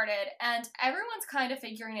get started, and everyone's kind of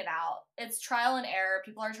figuring it out. It's trial and error.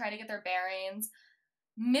 People are trying to get their bearings.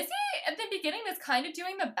 Missy, at the beginning, is kind of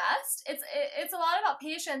doing the best. It's a lot about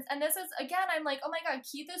patience, and this is, again, I'm like, oh my god,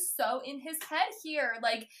 Keith is so in his head here.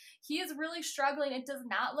 Like, he is really struggling. It does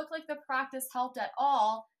not look like the practice helped at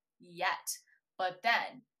all yet. But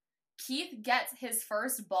then, Keith gets his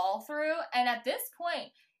first ball through, and at this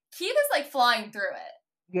point, Keith is, like, flying through it.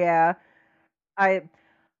 Yeah.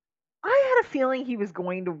 I had a feeling he was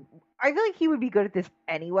going to. I feel like he would be good at this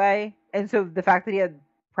anyway, and so the fact that he had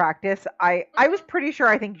practice, I was Hmm. pretty sure.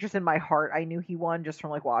 I think just in my heart, I knew he won just from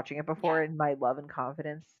like watching it before, Yeah. and my love and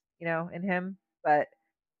confidence, in him. But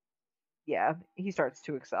yeah, he starts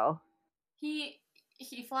to excel. He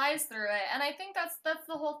he flies through it, and I think that's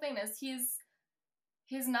the whole thing is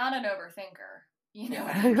he's not an overthinker. You know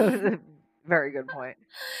what I mean? Yeah, very good point.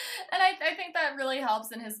 And I think that really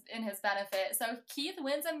helps in his benefit. So Keith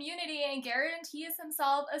wins immunity and guarantees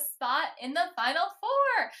himself a spot in the final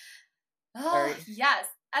four. Oh Very yes.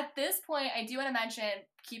 At this point, I do want to mention,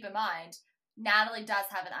 keep in mind, Natalie does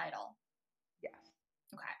have an idol. yes.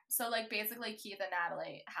 Okay. So like basically Keith and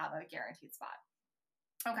Natalie have a guaranteed spot.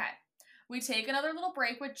 Okay. We take another little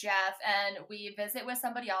break with Jeff and we visit with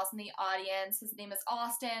somebody else in the audience. His name is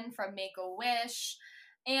Austin from Make a Wish.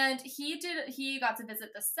 And he got to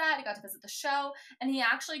visit the set, he got to visit the show, and he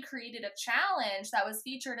actually created a challenge that was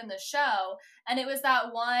featured in the show. And it was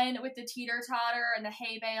that one with the teeter-totter and the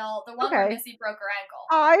hay bale, the one where Okay. Missy broke her ankle.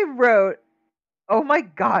 I wrote, oh my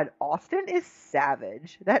god, Austin is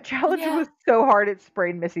savage. That challenge Yeah. was so hard it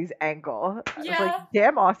sprained Missy's ankle. I was like, Yeah.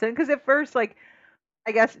 damn, Austin. Because at first, like,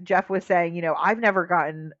 I guess Jeff was saying, I've never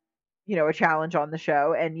gotten, a challenge on the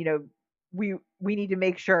show, and we need to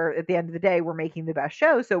make sure at the end of the day we're making the best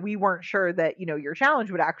show. So we weren't sure that your challenge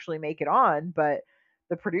would actually make it on, but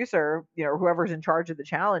the producer, whoever's in charge of the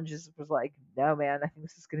challenges, was like, no, man, I think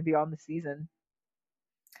this is going to be on the season.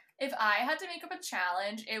 If I had to make up a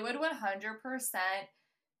challenge, it would 100%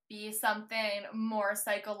 be something more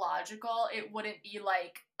psychological. It wouldn't be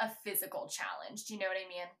like a physical challenge. Do you know what I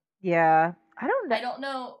mean? Yeah, I don't know. I don't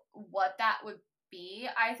know what that would be.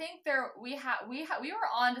 I think we were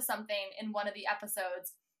on to something in one of the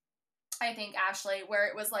episodes. I think Ashley, where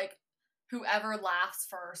it was like whoever laughs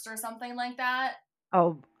first or something like that.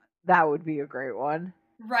 Oh, that would be a great one.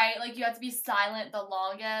 Right, like you have to be silent the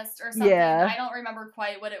longest or something. Yeah, I don't remember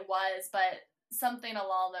quite what it was, but something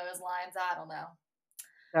along those lines. I don't know.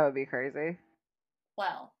 that would be crazy.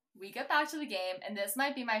 Well, we get back to the game, and this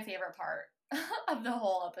might be my favorite part of the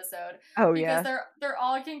whole episode Oh because yeah. they're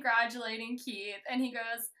all congratulating Keith, and he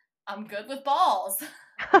goes, "I'm good with balls."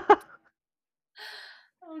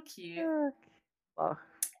 Oh, Keith. Oh, love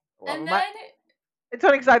And him. then, It's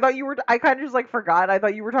funny because I thought you were. I kind of just like forgot. I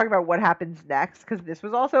thought you were talking about what happens next because this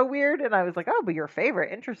was also weird, and I was like, oh, but your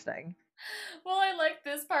favorite, interesting. well, I like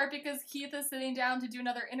this part because Keith is sitting down to do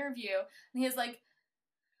another interview, and he's like,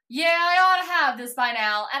 "Yeah, I ought to have this by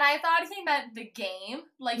now." And I thought he meant the game.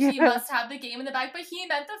 Like, he Yeah. must have the game in the bag, but he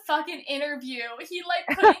meant the fucking interview. He,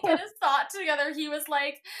 like, couldn't get his thought together. He was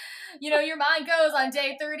like, your mind goes on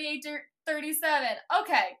day 38 to 37.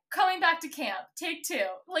 Okay, coming back to camp. Take 2.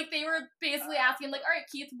 Like, they were basically asking, like, all right,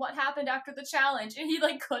 Keith, what happened after the challenge? And he,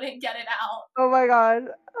 like, couldn't get it out. Oh my god.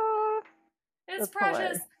 It's That's precious.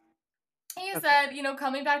 hilarious. He That's said,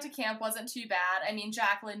 coming back to camp wasn't too bad. I mean,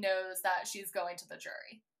 Jacqueline knows that she's going to the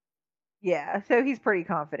jury. Yeah, so he's pretty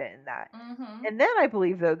confident in that. Mm-hmm. And then I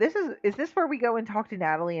believe though, is this where we go and talk to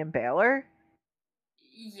Natalie and Baylor?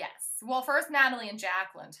 Yes. Well, first Natalie and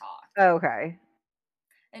Jacqueline talk. Okay.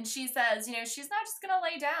 And she says, she's not just gonna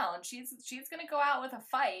lay down. She's gonna go out with a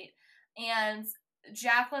fight. And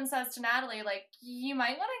Jacqueline says to Natalie, like, you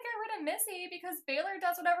might want to get rid of Missy because Baylor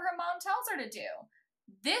does whatever her mom tells her to do.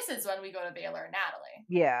 This is when we go to Baylor and Natalie.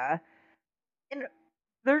 Yeah. And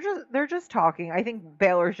they're just talking. I think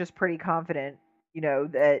Baylor's just pretty confident,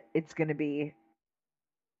 that it's gonna be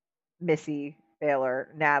Missy, Baylor,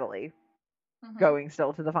 Natalie going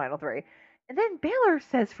still to the final 3. And then Baylor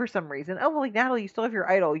says for some reason, oh, well, like, Natalie, you still have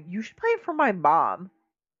your idol. You should play it for my mom.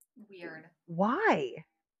 Weird. Why?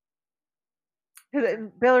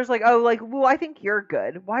 And Baylor's like, oh, like, well, I think you're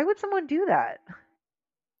good. Why would someone do that?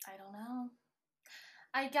 I don't know.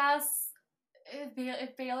 I guess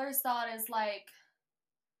if Baylor's thought is like,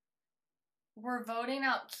 we're voting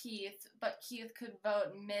out Keith, but Keith could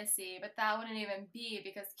vote Missy, but that wouldn't even be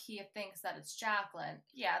because Keith thinks that it's Jacqueline.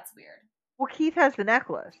 Yeah, it's weird. Well, Keith has the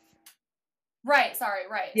necklace. Right, sorry,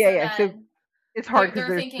 right. Yeah, yeah. So it's hard because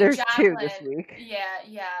there's Jacqueline, 2 this week.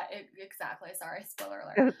 Yeah, exactly. Sorry, spoiler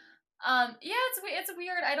alert. Yeah, it's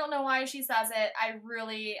weird. I don't know why she says it. I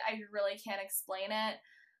really can't explain it.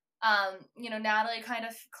 Natalie kind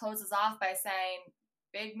of closes off by saying,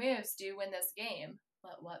 "Big moves do win this game."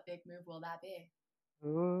 But what big move will that be?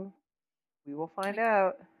 Ooh, we will find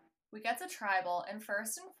out. We get to tribal, and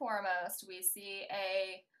first and foremost, we see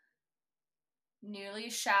a newly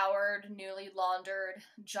showered, newly laundered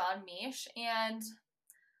John Miche. And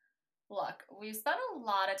look, we've spent a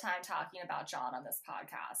lot of time talking about John on this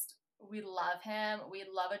podcast. We love him. We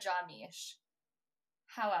love a John Miche.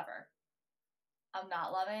 However, I'm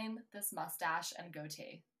not loving this mustache and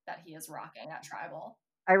goatee that he is rocking at Tribal.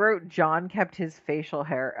 I wrote John kept his facial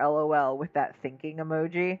hair LOL with that thinking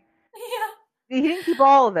emoji. Yeah. He didn't keep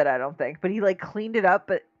all of it, I don't think, but he like cleaned it up,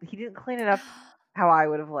 but he didn't clean it up how I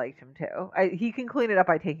would have liked him to. He can clean it up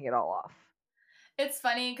by taking it all off. It's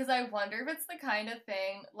funny because I wonder if it's the kind of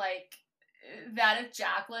thing like that if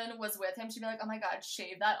Jacqueline was with him, she'd be like, "Oh my god,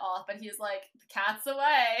 shave that off." But he's like, "The cat's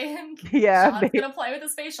away," and Yeah, John's gonna play with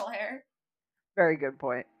his facial hair. very good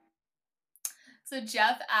point. So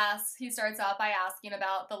Jeff asks, he starts out by asking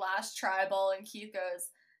about the last Tribal, and Keith goes,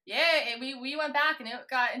 "Yeah, we went back and it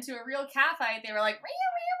got into a real cat fight." They were like,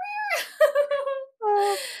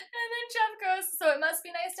 Oh. and then Jeff goes, "So it must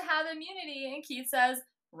be nice to have immunity," and Keith says,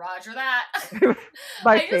 "Roger that."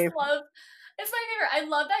 My I favorite. just love. It's my favorite. I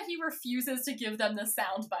love that he refuses to give them the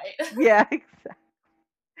soundbite. Yeah, exactly.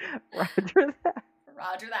 Roger that.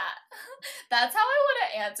 Roger that. That's how I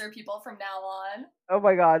want to answer people from now on. Oh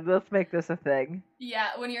my god, let's make this a thing. Yeah,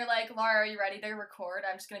 when you're like, "Laura, are you ready to record?"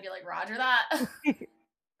 I'm just gonna be like, "Roger that."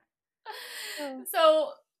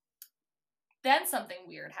 So then something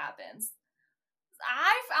weird happens.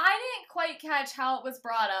 I didn't quite catch how it was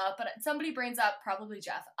brought up, but somebody brings up, probably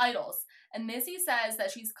Jeff, idols. And Missy says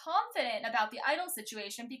that she's confident about the idol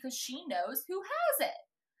situation because she knows who has it.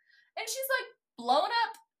 And she's like blown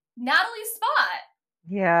up Natalie's spot.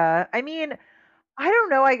 Yeah, I mean, I don't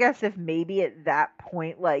know, I guess if maybe at that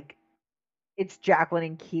point, like, it's Jacqueline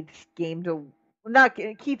and Keith's game to not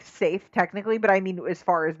Keith's safe technically, but I mean as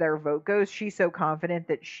far as their vote goes, she's so confident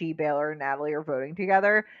that she, Baylor, and Natalie are voting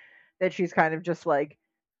together that she's kind of just like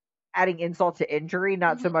adding insult to injury,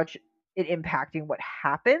 not so much it impacting what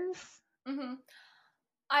happens. Mm-hmm.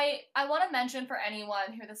 I want to mention for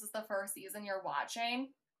anyone who this is the first season you're watching,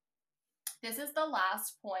 this is the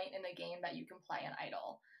last point in the game that you can play an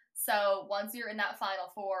idol. So once you're in that final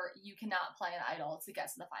four, you cannot play an idol to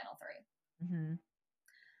get to the final three. Mm-hmm.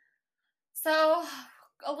 So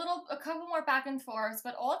a couple more back and forth,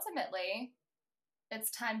 but ultimately it's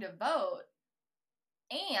time to vote.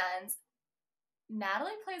 And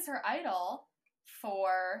Natalie plays her idol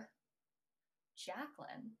for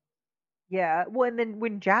Jacqueline. Yeah. Well, and then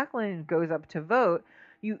when Jacqueline goes up to vote,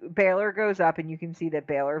 Baylor goes up and you can see that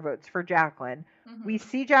Baylor votes for Jacqueline. Mm-hmm. We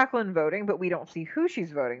see Jacqueline voting, but we don't see who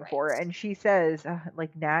she's voting for. And she says,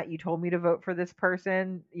 like, Nat, you told me to vote for this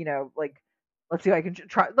person. You know, like, let's see if I can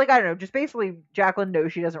try. Like, I don't know. Just basically, Jacqueline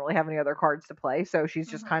knows she doesn't really have any other cards to play. So she's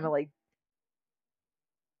just kind of like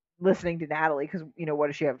listening to Natalie because, you know, what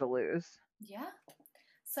does she have to lose? Yeah.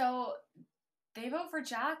 So they vote for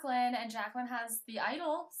Jacqueline, and Jacqueline has the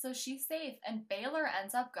idol, so she's safe. And Baylor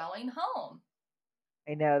ends up going home.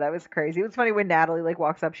 I know, that was crazy. It was funny when Natalie like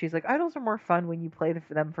walks up. She's like, "Idols are more fun when you play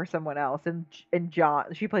them for someone else." And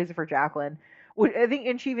John, she plays it for Jacqueline. I think,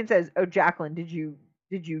 and she even says, "Oh, Jacqueline, did you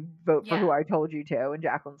vote for who I told you to?" And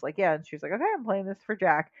Jacqueline's like, "Yeah." And she's like, "Okay, I'm playing this for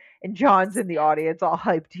Jack." And John's in the audience, all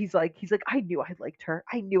hyped. He's like, "I knew I liked her.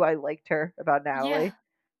 I knew I liked her about Natalie." Yeah.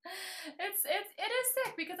 It is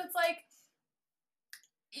sick because it's like,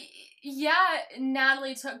 yeah,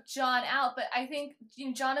 Natalie took John out, but I think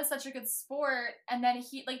John is such a good sport, and then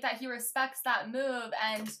he respects that move,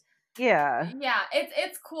 and yeah,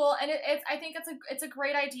 it's cool, and it's I think it's a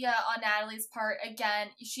great idea on Natalie's part. Again,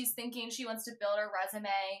 she's thinking she wants to build her resume.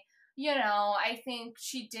 You know, I think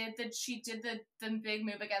she did the big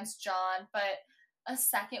move against John, but a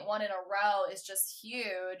second one in a row is just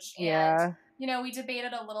huge. Yeah. And you know, we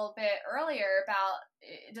debated a little bit earlier about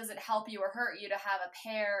does it help you or hurt you to have a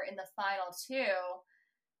pair in the final two?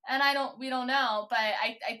 And we don't know, but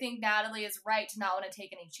I think Natalie is right to not want to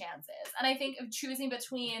take any chances. And I think of choosing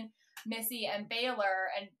between Missy and Baylor,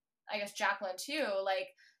 and I guess Jacqueline too, like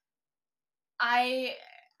I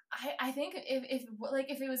think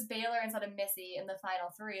if it was Baylor instead of Missy in the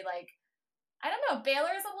final three, like I don't know,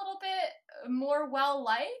 Baylor's a little bit more well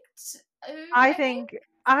liked. I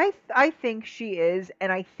think she is,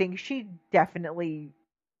 and I think she definitely.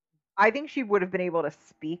 I think she would have been able to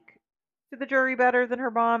speak to the jury better than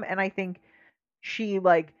her mom, and I think she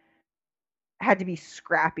like had to be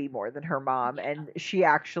scrappy more than her mom, and she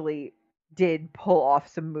actually did pull off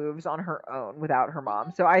some moves on her own without her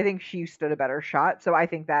mom. So I think she stood a better shot. So I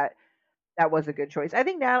think that was a good choice. I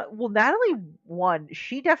think Natalie won.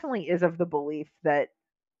 She definitely is of the belief that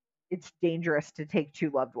it's dangerous to take two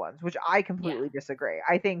loved ones, which I completely disagree.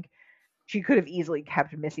 I think she could have easily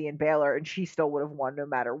kept Missy and Baylor, and she still would have won no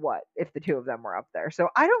matter what if the two of them were up there. So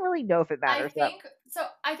I don't really know if it matters.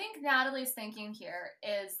 I think Natalie's thinking here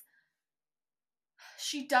is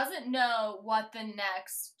she doesn't know what the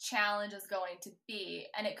next challenge is going to be,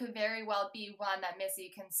 and it could very well be one that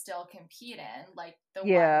Missy can still compete in, like the one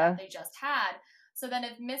that they just had. So then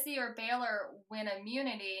if Missy or Baylor win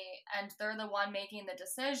immunity and they're the one making the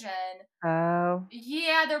decision, Oh.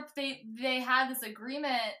 yeah, they have this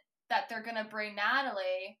agreement that they're gonna bring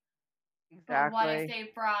Natalie, but what if Exactly.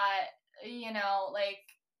 they brought, like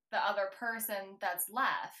the other person that's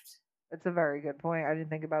left? That's a very good point. I didn't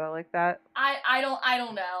think about it like that. I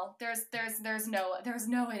don't know. There's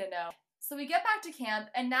no way to know. So we get back to camp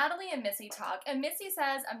and Natalie and Missy talk and Missy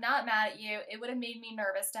says, "I'm not mad at you. It would have made me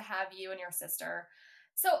nervous to have you and your sister."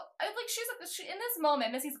 So like she's in this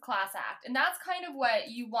moment, Missy's a class act, and that's kind of what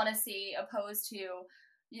you want to see opposed to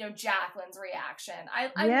Jacqueline's reaction.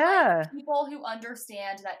 I Yeah. like people who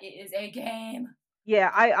understand that it is a game.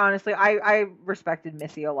 Yeah, I honestly I respected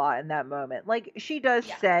Missy a lot in that moment. Like she does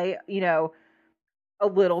Yeah. say, a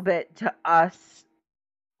little bit to us,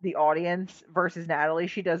 the audience, versus Natalie.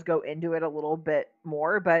 She does go into it a little bit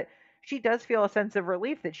more, but she does feel a sense of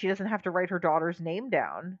relief that she doesn't have to write her daughter's name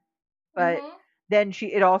down. But Mhm. then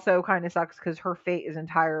it also kind of sucks because her fate is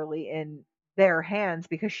entirely in their hands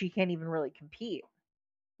because she can't even really compete.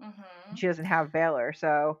 Mhm. She doesn't have Baylor,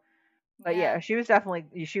 so. But Yeah. yeah, she was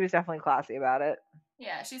definitely classy about it.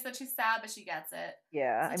 Yeah, she said she's sad, but she gets it.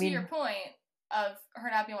 Yeah, So I to your mean, point of her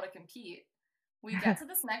not being able to compete, we get to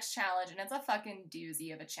this next challenge, and it's a fucking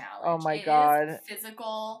doozy of a oh challenge. my It is god,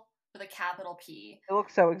 physical with a capital P. it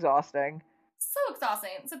looks so exhausting. So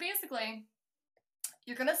exhausting. So basically,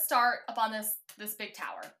 you're gonna start up on this big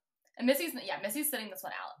tower, and Missy's sitting this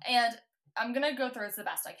one out, and I'm gonna go through this the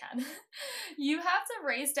best I can. You have to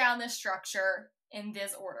race down this structure in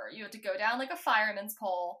this order. You have to go down like a fireman's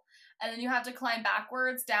pole, and then you have to climb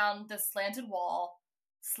backwards down this slanted wall,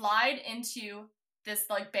 slide into this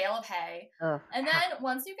like bale of hay, Ugh. and then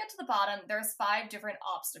once you get to the bottom, there's 5 different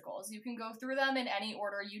obstacles. You can go through them in any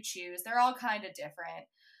order you choose. They're all kind of different.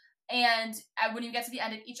 And when you get to the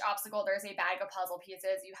end of each obstacle, there's a bag of puzzle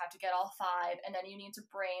pieces. You have to get all 5, and then you need to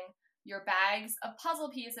bring your bags of puzzle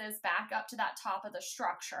pieces back up to that top of the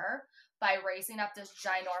structure by racing up this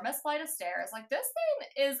ginormous flight of stairs. Like, this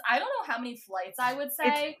thing is, I don't know how many flights I would It's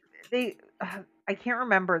say. they. I can't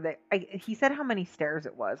remember that. He said how many stairs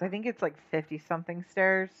it was. I think it's like 50 something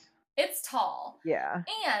stairs. It's tall. Yeah.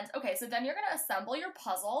 And, okay, so then you're going to assemble your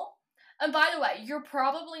puzzle. And by the way, you're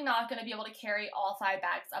probably not going to be able to carry all 5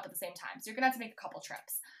 bags up at the same time. So you're going to have to make a couple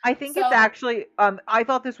trips. I think it's So, actually I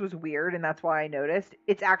thought this was weird and that's why I noticed.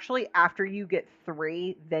 It's actually after you get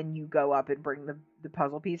 3, then you go up and bring the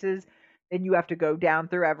puzzle pieces. Then you have to go down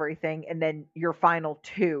through everything and then your final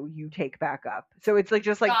 2 you take back up. So it's like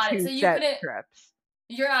just like got it. 2 So set trips.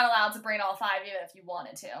 you're not allowed to bring all 5 even if you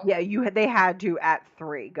wanted to. Yeah, they had to at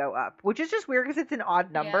 3 go up, which is just weird because it's an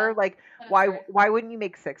odd number. Yeah, Like, that is why weird. why wouldn't you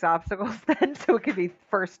make 6 obstacles then so it could be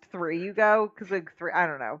first 3 you go? Because like 3, I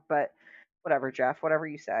don't know, but whatever, Jeff, whatever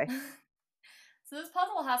you say. So this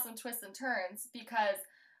puzzle has some twists and turns because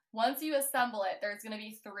once you assemble it, there's going to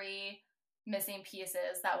be 3 missing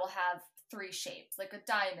pieces that will have 3 shapes, like a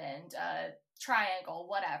diamond, a triangle,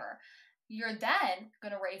 whatever. You're then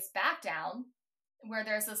going to race back down where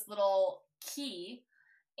there's this little key,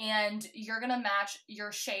 and you're going to match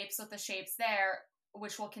your shapes with the shapes there,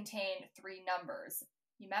 which will contain 3 numbers.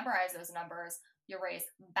 You memorize those numbers, you race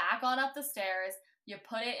back on up the stairs, you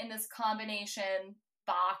put it in this combination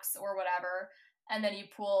box or whatever, and then you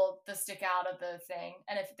pull the stick out of the thing,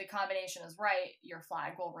 and if the combination is right, your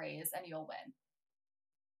flag will raise and you'll win.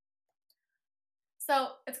 So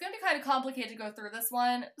it's going to be kind of complicated to go through this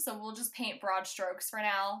one, so we'll just paint broad strokes for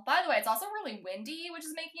now. By the way, it's also really windy, which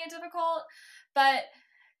is making it difficult, but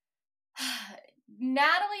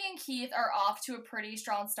Natalie and Keith are off to a pretty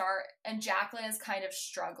strong start, and Jacqueline is kind of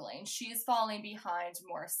struggling. She's falling behind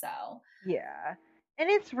more so. Yeah. And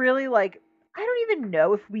it's really like I don't even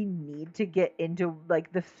know if we need to get into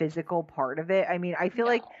like the physical part of it. I mean, I feel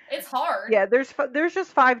No, like it's hard. yeah, there's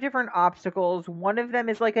just 5 different obstacles. One of them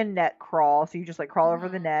is like a net crawl, so you just like crawl over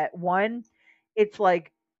the Mm-hmm. net. One, it's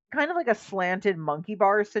like kind of like a slanted monkey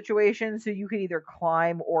bars situation, so you could either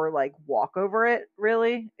climb or like walk over it,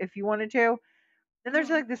 really, if you wanted to. Then there's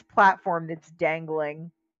Mm-hmm. like this platform that's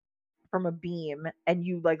dangling from a beam, and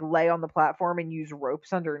you like lay on the platform and use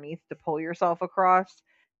ropes underneath to pull yourself across.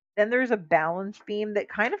 Then there's a balance beam that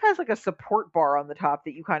kind of has like a support bar on the top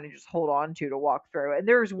that you kind of just hold on to walk through. And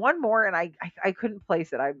there's one more, and I couldn't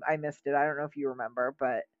place it. I missed it. I don't know if you remember,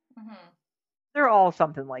 but Mm-hmm. they're all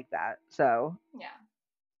something like that. So Yeah.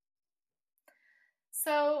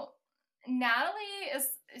 So Natalie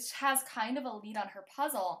has kind of a lead on her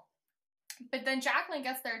puzzle, but then Jacqueline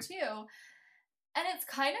gets there too, And it's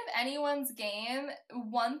kind of anyone's game.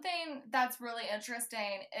 One thing that's really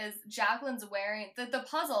interesting is Jacqueline's wearing the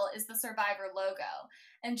puzzle is the Survivor logo,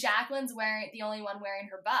 and Jacqueline's wearing the only one wearing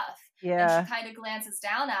her buff, and she Yeah. kind of glances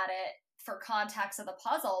down at it for context of the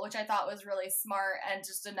puzzle, which I thought was really smart and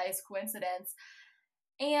just a nice coincidence.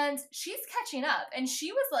 And she's catching up, and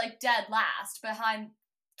she was like dead last behind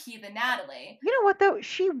Keith and Natalie. You know what though?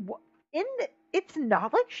 It's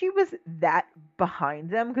not like she was that behind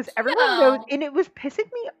them because everyone knows, No. and it was pissing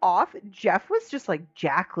me off. Jeff was just like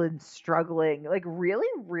Jacqueline struggling, like really,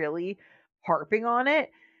 really harping on it.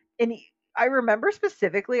 And I remember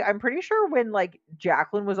specifically, I'm pretty sure when like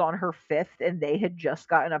Jacqueline was on her fifth and they had just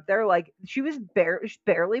gotten up there, like she was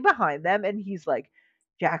barely behind them, and he's like,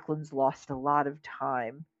 Jacqueline's lost a lot of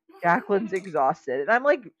time. Jacqueline's exhausted. And I'm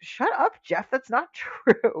like, shut up, Jeff. That's not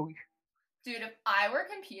true. Dude, if I were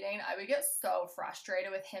competing, I would get so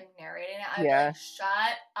frustrated with him narrating it. I'd be Yeah. like,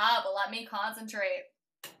 shut up, let me concentrate.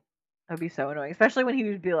 That'd be so annoying, especially when he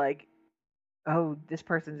would be like, "Oh, this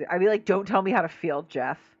person's." I'd be like, "Don't tell me how to feel,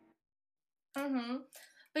 Jeff." Mm-hmm.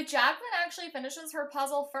 But Jacqueline actually finishes her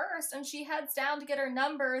puzzle first, and she heads down to get her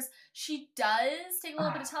numbers. She does take a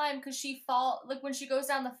little bit of time because like when she goes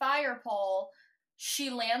down the fire pole,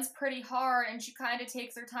 she lands pretty hard, and she kind of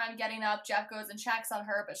takes her time getting up. Jeff goes and checks on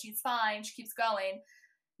her, but she's fine. She keeps going.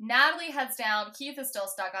 Natalie heads down. Keith is still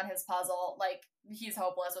stuck on his puzzle. Like, he's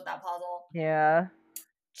hopeless with that puzzle. Yeah.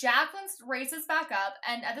 Jacqueline races back up,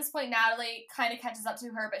 and at this point, Natalie kind of catches up to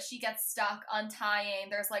her, but she gets stuck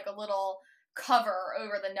untying. There's like a little cover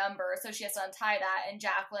over the number, so she has to untie that, and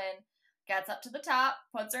Jacqueline gets up to the top,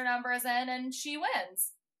 puts her numbers in, and she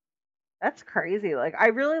wins. That's crazy. I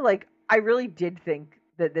really did think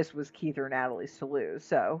that this was Keith or Natalie's to lose.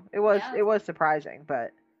 So it was surprising,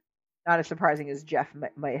 but not as surprising as Jeff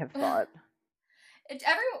might have thought.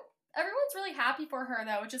 Everyone's really happy for her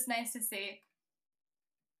though, which is nice to see.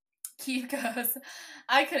 Keith goes,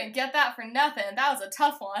 I couldn't get that for nothing. That was a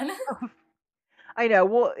tough one. I know.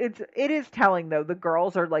 Well, it is telling though. The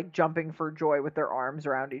girls are like jumping for joy with their arms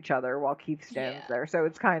around each other while Keith stands there. So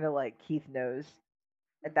it's kind of like Keith knows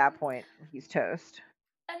at that point he's toast.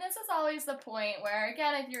 And this is always the point where,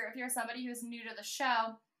 again, if you're somebody who's new to the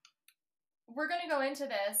show, we're gonna go into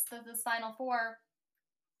this final four,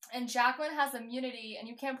 and Jacqueline has immunity, and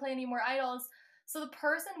you can't play any more idols. So the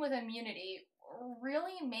person with immunity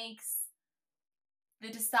really makes the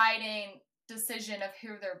deciding decision of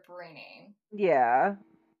who they're bringing. Yeah,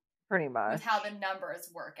 pretty much. With how the numbers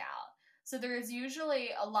work out. So there's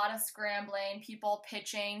usually a lot of scrambling, people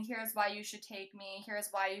pitching, here's why you should take me, here's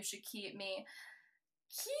why you should keep me.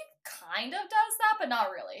 Keith kind of does that, but not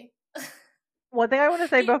really. One thing I want to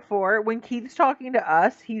say before, when Keith's talking to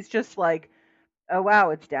us, he's just like, oh wow,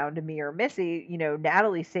 it's down to me or Missy. You know,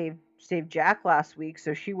 Natalie saved Jack last week,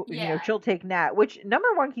 so you know, she'll take Nat. Which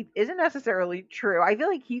number one, Keith, isn't necessarily true. I feel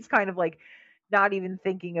like he's kind of like not even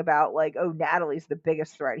thinking about like, oh, Natalie's the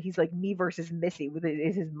biggest threat. He's like me versus Missy with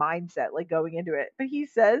is his mindset like going into it. But he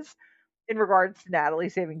says in regards to Natalie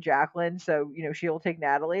saving Jacqueline, so you know she'll take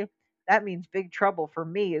Natalie. That means big trouble for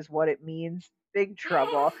me is what it means. Big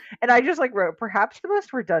trouble. And I just like wrote perhaps the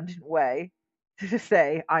most redundant way to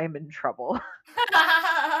say I am in trouble.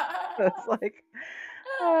 It's like,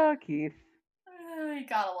 oh, Keith. You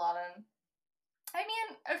gotta love him. I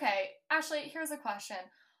mean, okay, Ashley, here's a question.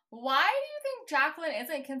 Why do you think Jacqueline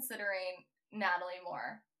isn't considering Natalie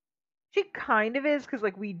more? She kind of is, because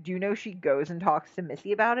like we do know she goes and talks to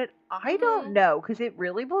Missy about it. I don't know, because it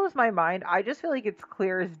really blows my mind. I just feel like it's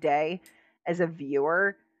clear as day as a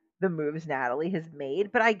viewer the moves Natalie has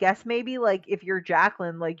made. But I guess maybe like if you're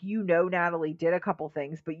Jacqueline, like you know Natalie did a couple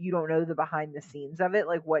things, but you don't know the behind the scenes of it,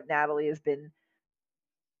 like what Natalie has been,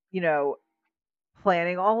 you know,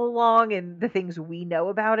 planning all along and the things we know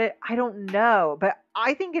about it. I don't know, but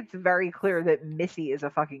I think it's very clear that Missy is a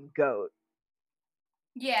fucking goat.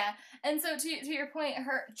 Yeah, and so to your point,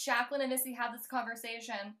 Jacqueline and Missy have this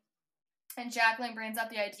conversation, and Jacqueline brings up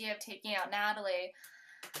the idea of taking out Natalie.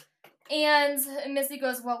 And Missy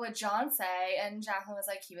goes, what would John say? And Jacqueline was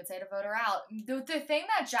like, he would say to vote her out. The thing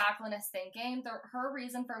that Jacqueline is thinking, her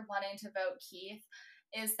reason for wanting to vote Keith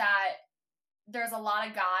is that there's a lot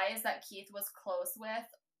of guys that Keith was close with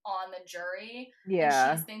on the jury. Yeah.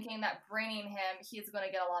 And she's thinking that bringing him, he's going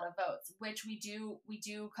to get a lot of votes, which we do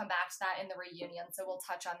come back to that in the reunion, so we'll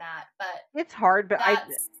touch on that. But it's hard, but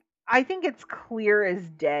I think it's clear as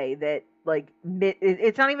day that like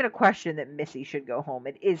it's not even a question that Missy should go home.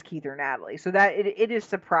 It is Keith or Natalie. So that it is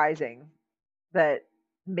surprising that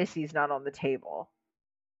Missy's not on the table.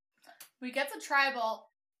 We get to tribal.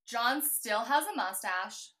 John still has a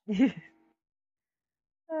mustache.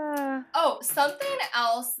 Oh, something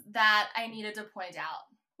else that I needed to point out.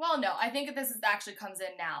 Well, no, I think this actually comes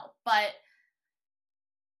in now, but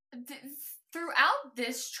throughout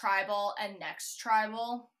this tribal and next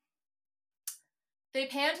tribal, they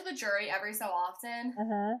pan to the jury every so often.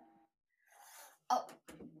 Uh-huh. Oh,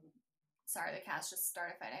 sorry, the cats just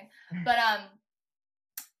started fighting. But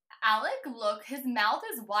Alec, his mouth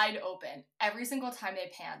is wide open every single time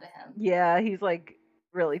they pan to him. Yeah, he's like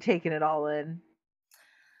really taking it all in.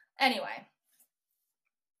 Anyway,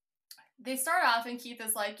 they start off and Keith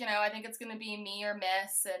is like, I think it's going to be me or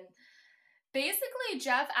Miss. And basically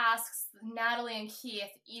Jeff asks Natalie and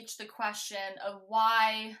Keith each the question of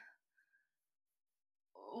why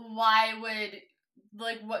would,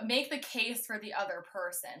 like, what make the case for the other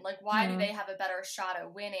person? Like, why do they have a better shot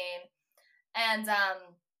at winning? And,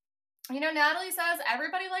 Natalie says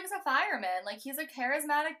everybody likes a fireman. Like, he's a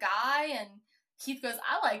charismatic guy, and Keith goes,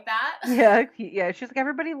 I like that. Yeah. She's like,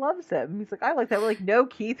 everybody loves him. He's like, I like that. We're like, no,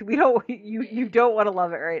 Keith, we don't. You don't want to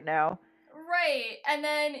love it right now. Right. And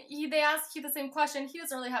then they ask Keith the same question. He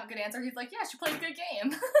doesn't really have a good answer. He's like, yeah, she played a good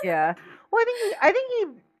game. Yeah. Well, I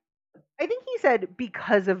think he said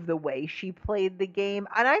because of the way she played the game,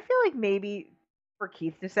 and I feel like maybe for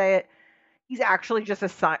Keith to say it, he's actually just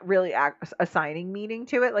assigning meaning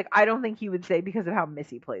to it. Like, I don't think he would say because of how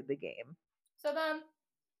Missy played the game. So then,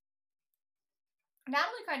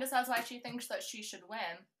 Natalie kind of says why she thinks that she should win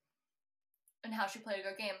and how she played a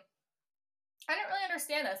good game. I didn't really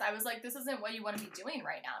understand this. I was like, this isn't what you want to be doing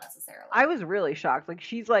right now, necessarily. I was really shocked. Like,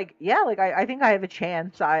 she's like, yeah, like, I think I have a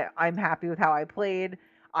chance. I'm happy with how I played.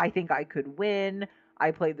 I think I could win.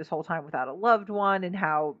 I played this whole time without a loved one, and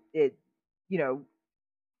how it,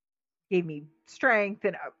 gave me strength.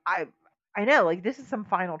 And I know, like, this is some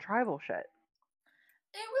final tribal shit.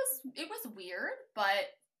 It was weird,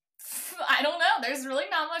 but I don't know. There's really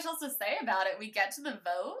not much else to say about it. We get to the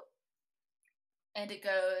vote, and it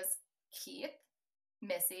goes Keith,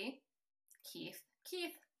 Missy, Keith.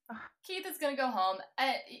 Keith is gonna go home.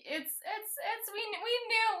 It's we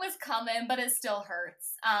knew it was coming, but it still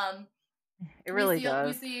hurts. It really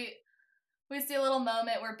does. We see a little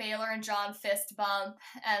moment where Baylor and John fist bump,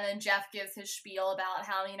 and then Jeff gives his spiel about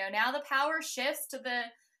how, now the power shifts to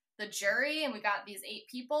the jury, and we got these 8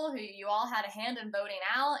 people who you all had a hand in voting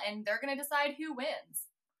out, and they're going to decide who wins.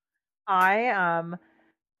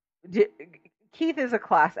 Keith is a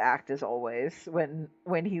class act as always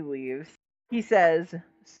when he leaves. He says,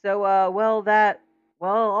 so,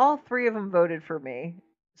 all 3 of them voted for me.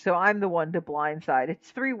 So I'm the one to blindside. It's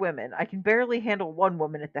 3 women. I can barely handle 1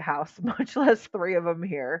 woman at the house, much less 3 of them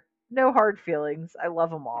here. No hard feelings. I love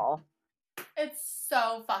them all. It's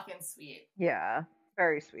so fucking sweet. Yeah,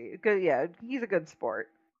 very sweet. Good. Yeah, he's a good sport.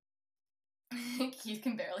 Keith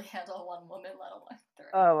can barely handle 1 woman, let alone 3.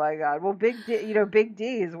 Oh my god. Well, Big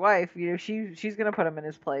D, his wife, she's gonna put him in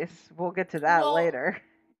his place. We'll get to that later.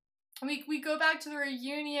 We go back to the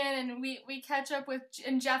reunion, and we catch up with,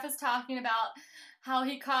 and Jeff is talking about how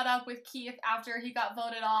he caught up with Keith after he got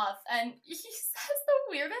voted off, and he says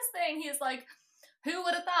the weirdest thing. He's like, who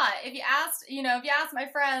would have thought? If you asked my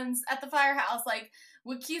friends at the firehouse, like,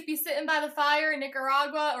 would Keith be sitting by the fire in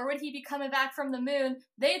Nicaragua, or would he be coming back from the moon?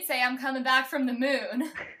 They'd say, I'm coming back from the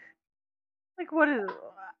moon. Like, what is...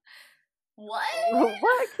 What?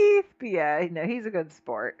 What, Keith? But yeah, no, he's a good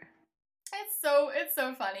sport. It's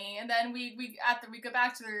so funny. And then we go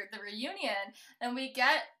back to the reunion, and we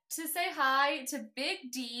get to say hi to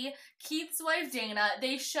Big D, Keith's wife Dana.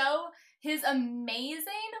 They show his amazing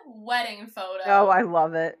wedding photo. Oh, I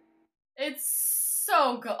love it. It's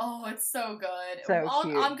so good. Oh, it's so good. So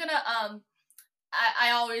cute. I'm gonna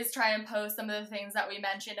I always try and post some of the things that we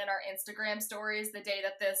mentioned in our Instagram stories the day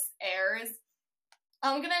that this airs.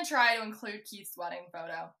 I'm gonna try to include Keith's wedding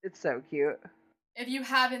photo. It's so cute. If you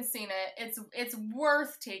haven't seen it, it's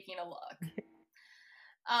worth taking a look.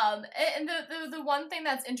 And the one thing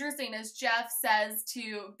that's interesting is Jeff says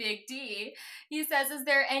to Big D, he says, is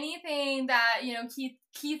there anything that,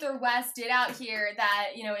 Keith or Wes did out here that,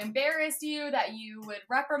 embarrassed you, that you would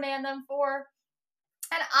reprimand them for?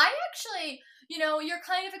 And I actually, you're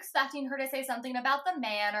kind of expecting her to say something about the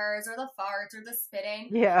manners or the farts or the spitting.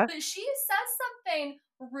 Yeah. But she says something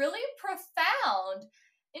really profound.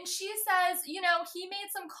 And she says, he made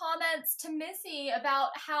some comments to Missy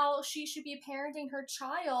about how she should be parenting her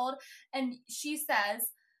child. And she says,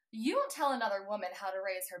 you don't tell another woman how to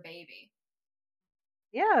raise her baby.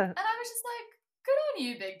 Yeah. And I was just like, good on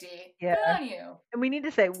you, Big D. Yeah. Good on you. And we need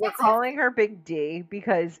to say, we're calling her Big D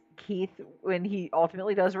because Keith, when he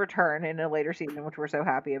ultimately does return in a later season, which we're so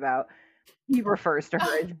happy about, he refers to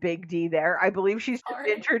her as Big D there. I believe she's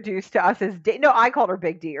introduced to us as D. No, I called her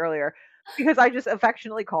Big D earlier. because I just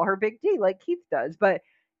affectionately call her Big D like Keith does. But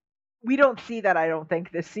we don't see that, I don't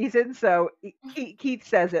think, this season. So Keith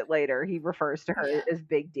says it later. He refers to her Yeah. as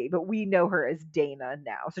Big D, but we know her as Dana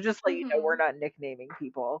now. So just let you know, we're Hmm. not nicknaming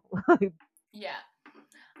people. Yeah.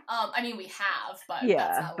 I mean, we have, but that's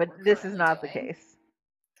Yeah, not what but we're this is currently not the doing. case.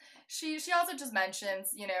 She also just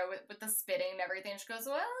mentions, with the spitting and everything. She goes,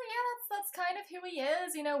 "Well, yeah, that's kind of who he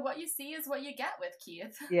is. What you see is what you get with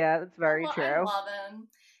Keith." Yeah, that's very I true. love him.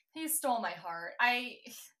 He stole my heart.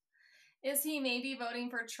 Is he maybe voting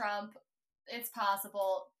for Trump? It's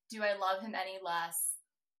possible. Do I love him any less?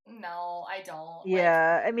 No, I don't. Like,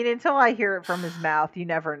 Yeah, I mean, until I hear it from his mouth, you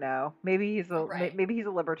never know. right. Maybe he's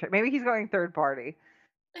a libertarian. Maybe he's going third party.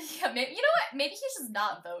 Yeah, maybe, you know what? Maybe he's just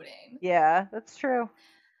not voting. Yeah, that's true.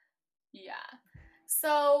 Yeah.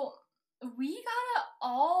 So we got a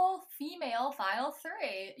all female final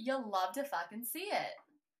three. You'll love to fucking see it.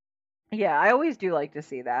 Yeah, I always do like to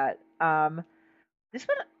see that. This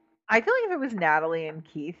one, I feel like if it was Natalie and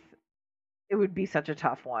Keith, it would be such a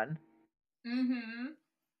tough one. Mm-hmm.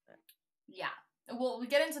 Yeah. Well, we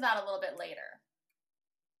get into that a little bit later.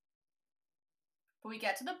 But we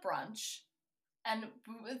get to the brunch. And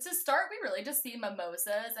to start, we really just see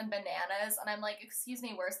mimosas and bananas, and I'm like, excuse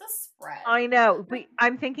me, where's the spread? I know, but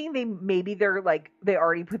I'm thinking they're like they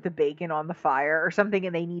already put the bacon on the fire or something,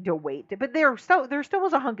 and they need to wait. But there still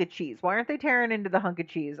was a hunk of cheese. Why aren't they tearing into the hunk of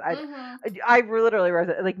cheese? Mm-hmm. I literally wrote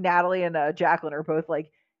it, like Natalie and Jacqueline are both like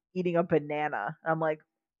eating a banana. I'm like,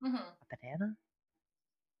 Mm-hmm. a banana?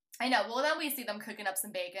 I know. Well, then we see them cooking up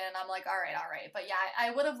some bacon, and I'm like, all right, all right. But yeah,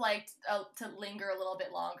 I would have liked to linger a little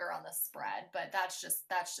bit longer on the spread, but that's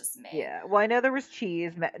just me. Yeah. Well, I know there was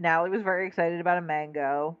cheese. Natalie was very excited about a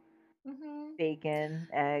mango, Mm-hmm. bacon,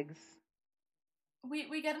 eggs.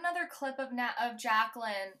 We get another clip of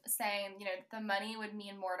Jacqueline saying, the money would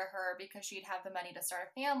mean more to her because she'd have the money to start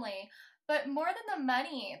a family. But more than the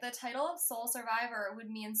money, the title of Soul Survivor would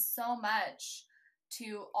mean so much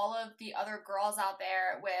to all of the other girls out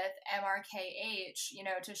there with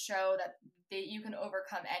MRKH, to show that you can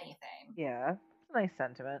overcome anything. Yeah, it's a nice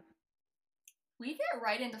sentiment. We get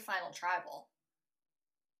right into Final Tribal.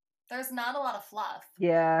 There's not a lot of fluff.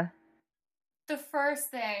 Yeah. The first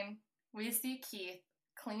thing we see Keith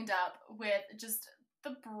cleaned up with just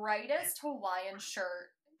the brightest Hawaiian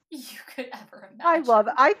shirt you could ever I love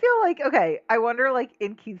it. imagine. I feel like, okay, I wonder, like,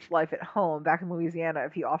 in Keith's life at home back in Louisiana,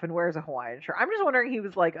 if he often wears a Hawaiian shirt. I'm just wondering, he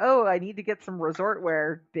was like, oh, I need to get some resort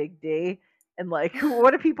wear, Big D. And, like,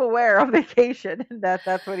 what do people wear on vacation? And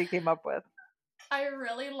that's what he came up with. I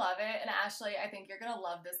really love it. And Ashley, I think you're going to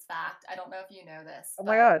love this fact. I don't know if you know this, Oh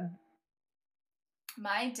my but God.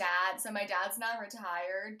 my dad's now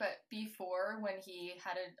retired, but before, when he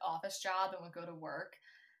had an office job and would go to work,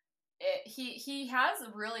 he has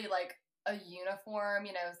really like a uniform,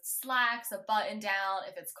 slacks, a button down.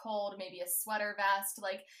 If it's cold, maybe a sweater vest.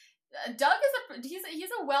 Like, Doug is he's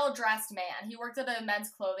a well dressed man. He worked at a men's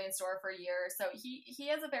clothing store for years, so he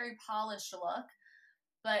has a very polished look.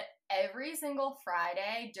 But every single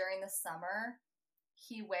Friday during the summer,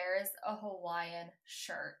 he wears a Hawaiian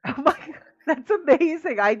shirt Oh my to God. work. That's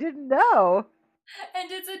amazing. I didn't know.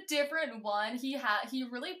 And it's a different one. He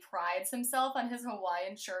really prides himself on his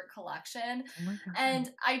Hawaiian shirt collection. Oh my God.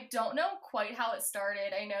 And I don't know quite how it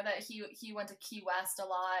started. I know that he went to Key West a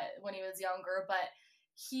lot when he was younger, but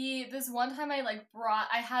this one time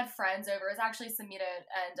I had friends over. It was actually Samita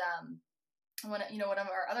and one of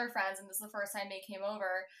our other friends, and this is the first time they came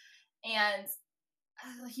over, and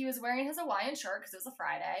he was wearing his Hawaiian shirt because it was a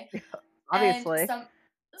Friday, and Obviously.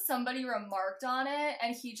 somebody remarked on it,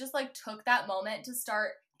 and he just like took that moment to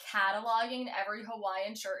start cataloging every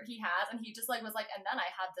Hawaiian shirt he has, and he just like was like, and then I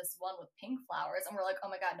have this one with pink flowers, and we're like, oh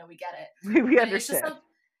my god, no, we get it. We But understand.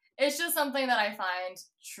 it's just something that I find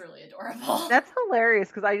truly adorable. That's hilarious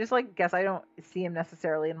because I just like guess I don't see him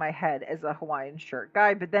necessarily in my head as a Hawaiian shirt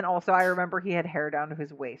guy, but then also I remember he had hair down to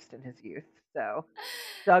his waist in his youth. So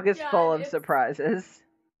Doug is Yeah, full and of surprises.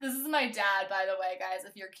 this is my dad, by the way, guys.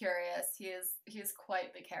 If you're curious, he's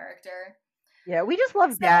quite the character. Yeah, we just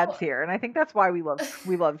love So dads here, and I think that's why we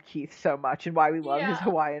love Keith so much and why we love his yeah,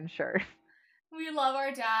 Hawaiian shirt. we love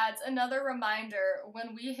our dads. Another reminder: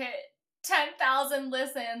 when we hit 10,000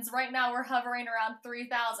 listens, right now we're hovering around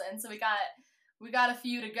 3,000, so we got a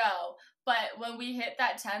few to go. But when we hit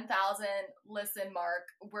that 10,000 listen mark,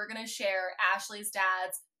 we're gonna share Ashley's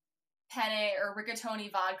dad's penne or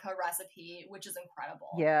rigatoni vodka recipe, which is incredible.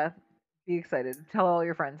 Yeah, be excited. Tell all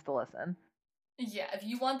your friends to listen. Yeah, if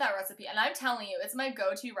you want that recipe, and I'm telling you, it's my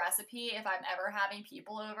go-to recipe if I'm ever having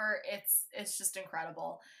people over. It's just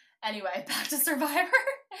incredible. Anyway, back to Survivor.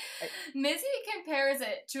 I, Missy compares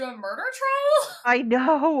it to a murder trial. I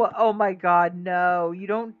know. Oh my god, no. You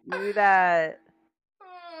don't do that.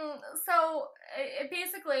 So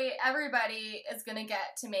basically, everybody is gonna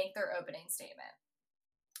get to make their opening statement.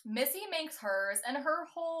 Missy makes hers, and her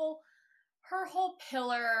whole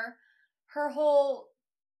pillar, her whole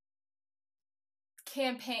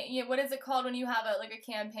campaign. What is it called when you have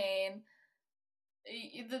a campaign?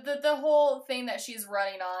 The whole thing that she's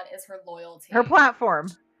running on is her loyalty. Her platform.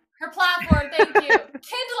 Her platform. Thank you.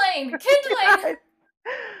 Kindling.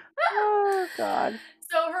 Oh god.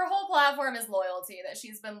 So her whole platform is loyalty, that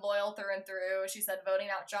she's been loyal through and through. She said voting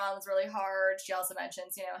out John was really hard. She also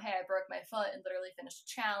mentions, hey, I broke my foot and literally finished a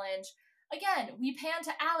challenge. Again, we pan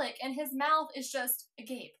to Alec and his mouth is just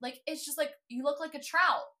agape. It's just like, you look like a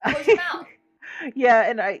trout. Close your mouth.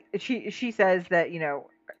 Yeah, and she says that,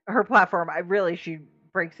 her platform, she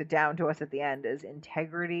breaks it down to us at the end as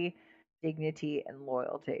integrity, dignity, and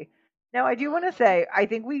loyalty. Now, I do want to say, I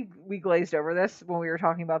think we glazed over this when we were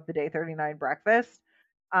talking about the day 39 breakfast.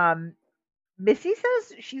 Missy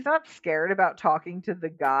says she's not scared about talking to the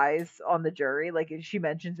guys on the jury. Like she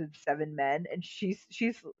mentions it's 7 men, and she's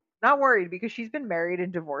not worried because she's been married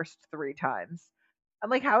and divorced 3 times. I'm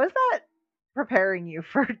like, how is that preparing you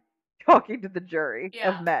for talking to the jury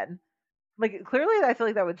of men? Like clearly, I feel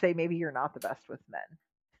like that would say maybe you're not the best with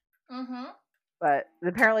men. But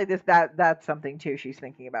apparently, that's something too she's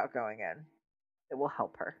thinking about going in. It will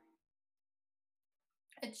help her.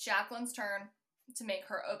 It's Jacqueline's turn to make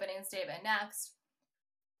her opening statement next.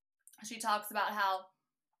 She talks about how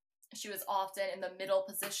she was often in the middle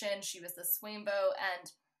position. She was the swing vote,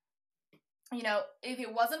 and if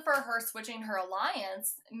it wasn't for her switching her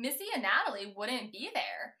alliance, Missy and Natalie wouldn't be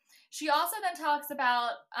there. She also then talks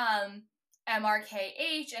about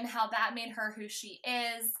MRKH and how that made her who she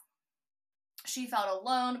is. She felt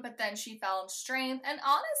alone, but then she found strength. And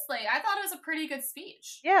honestly, I thought it was a pretty good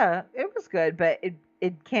speech. Yeah, it was good, but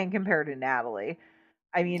it can't compare to Natalie.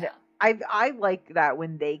 I mean, I like that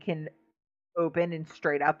when they can open and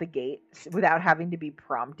straight out the gate without having to be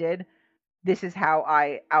prompted. This is how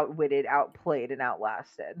I outwitted, outplayed, and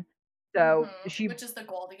outlasted. So which is the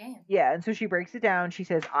goal of the game. Yeah, and so she breaks it down. She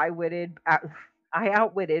says, I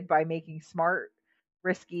outwitted by making smart,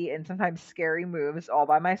 risky, and sometimes scary moves all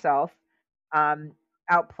by myself.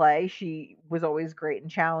 Outplay, she was always great in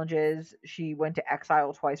challenges. She went to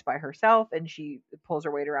exile twice by herself, and she pulls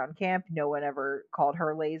her weight around camp. No one ever called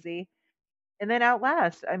her lazy. And then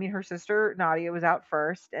outlast, I mean, her sister Nadia was out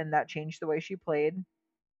first, and that changed the way she played.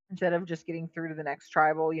 Instead of just getting through to the next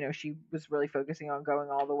tribal, she was really focusing on going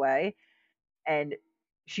all the way. And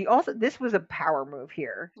she also, this was a power move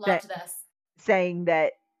here. Loved this. Saying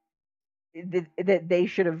that they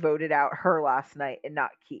should have voted out her last night and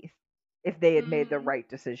not Keith if they had made the right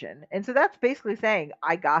decision. And so that's basically saying,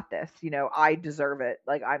 I got this, I deserve it.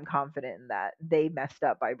 Like, I'm confident in that. They messed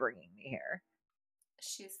up by bringing me here.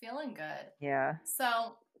 She's feeling good. Yeah.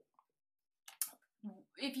 So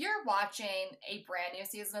if you're watching a brand new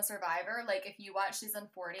season of Survivor, like if you watch season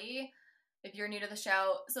 40, if you're new to the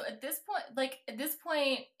show, so at this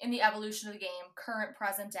point in the evolution of the game, current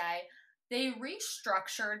present day, they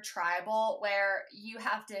restructured tribal where you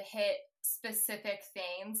have to hit specific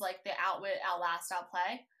things like the outwit, outlast,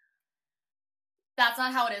 outplay. That's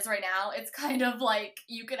not how it is right now. It's kind of like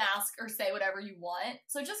you can ask or say whatever you want.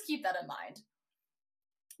 So just keep that in mind.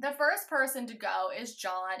 The first person to go is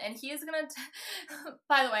John, and he's gonna.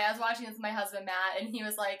 By the way, I was watching this with my husband Matt, and he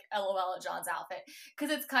was like, "LOL" at John's outfit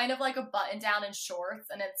because it's kind of like a button down and shorts,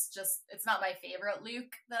 and it's not my favorite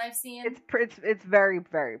Luke that I've seen. It's very,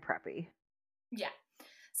 very preppy. Yeah.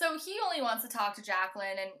 So he only wants to talk to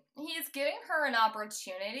Jacqueline, and he's giving her an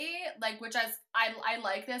opportunity, which I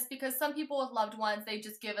like this because some people with loved ones, they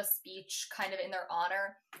just give a speech kind of in their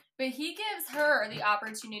honor, but he gives her the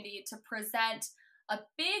opportunity to present a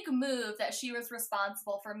big move that she was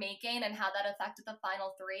responsible for making and how that affected the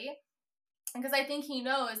final 3. Because I think he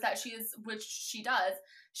knows that which she does,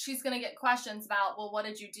 she's going to get questions about, well, what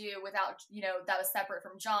did you do without, that was separate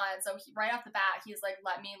from John. So right off the bat, he's like,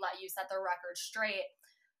 let you set the record straight.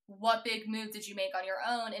 What big move did you make on your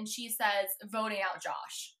own? And she says, voting out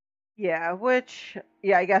Josh. Yeah, which,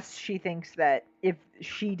 I guess she thinks that if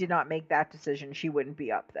she did not make that decision, she wouldn't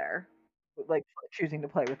be up there, like choosing to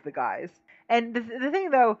play with the guys. And the thing,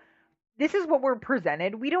 though, this is what we're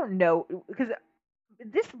presented. We don't know, because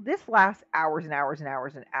this lasts hours and hours and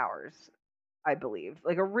hours and hours, I believe,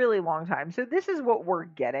 like a really long time. So this is what we're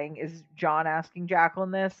getting, is John asking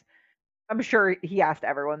Jacqueline this. I'm sure he asked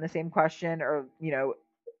everyone the same question, or,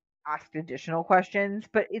 asked additional questions.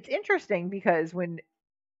 But it's interesting because when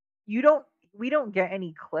you don't we don't get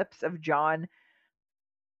any clips of John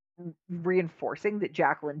reinforcing that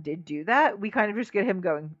Jacqueline did do that. We kind of just get him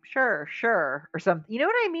going, sure, sure, or something. You know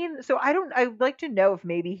what I mean? So I'd like to know if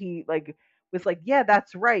maybe he like was like, yeah,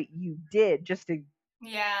 that's right, you did, just to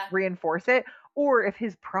Yeah. reinforce it, or if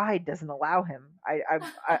his pride doesn't allow him.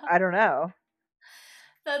 I don't know.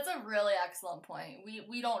 That's a really excellent point.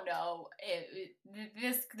 We don't know.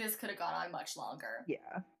 This could have gone on much longer.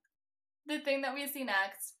 Yeah. The thing that we see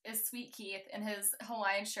next is Sweet Keith in his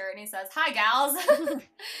Hawaiian shirt, and he says, "Hi, gals."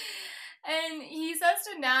 And he says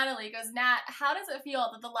to Natalie, he goes, "Nat, how does it feel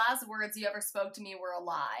that the last words you ever spoke to me were a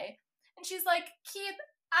lie?" And she's like, "Keith,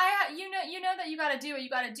 you know that you got to do what you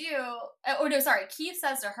got to do." Oh no, sorry. Keith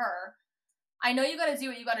says to her, "I know you got to do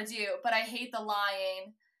what you got to do, but I hate the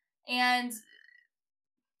lying." And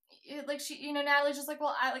like she, Natalie's just like,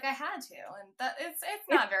 "Well, I had to," and that it's It's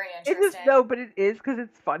not very it is interesting. no, but it is because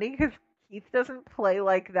it's funny because Keith doesn't play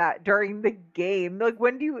like that during the game. Like,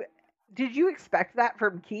 when did you expect that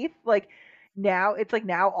from Keith? Like, now it's like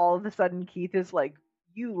now all of a sudden Keith is like,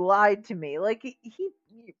 you lied to me. Like,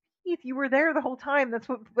 Keith, you were there the whole time. That's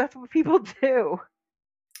what people do.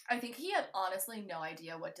 I think he had honestly no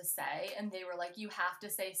idea what to say, and they were like, "You have to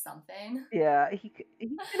say something." Yeah, he could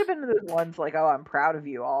have been those ones like, oh, I'm proud of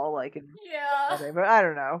you all, like, and Yeah. okay, but I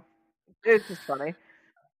don't know. It's just funny.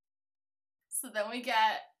 So then we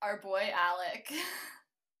get our boy Alec,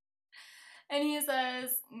 and he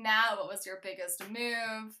says, "Now, what was your biggest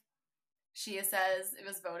move?" She says it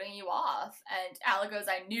was voting you off, and Alec goes,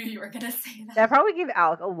 "I knew you were gonna say That that." probably gave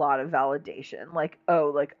Alec a lot of validation. Like,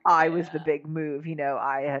 oh, like I was the Yeah. big move,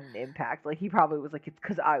 I had an impact. Like, he probably was like, it's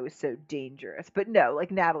because I was so dangerous. But no,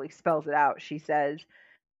 like Natalie spells it out. She says,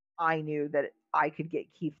 I knew that I could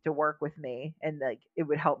get Keith to work with me and like it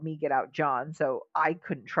would help me get out John. So I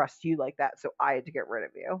couldn't trust you like that. So I had to get rid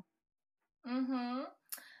of you. Mm-hmm.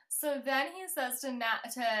 So then he says to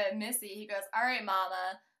Missy, he goes, "All right,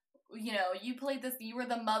 Mama, you played this. You were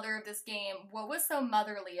the mother of this game. What was so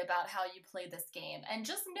motherly about how you played this game?" And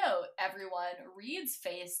just note, everyone, Reed's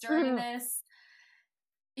face during this,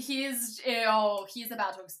 he's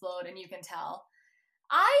about to explode, and you can tell.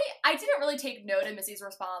 I didn't really take note of Missy's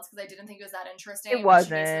response because I didn't think it was that It interesting. But she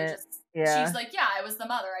basically wasn't. just she's Yeah. like, "Yeah, I was the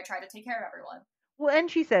mother. I tried to take care of everyone." Well,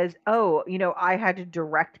 and she says, "Oh, I had to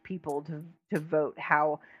direct people to vote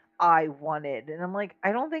how I wanted." And I'm like,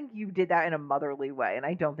 "I don't think you did that in a motherly way, and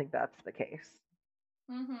I don't think that's the case."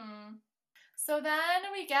 Mm-hmm. So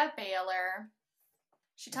then we get Baylor.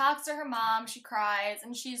 She talks to her mom, she cries,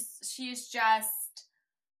 and she's just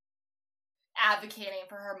advocating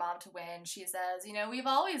for her mom to win. She says, "We've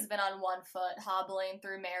always been on one foot, hobbling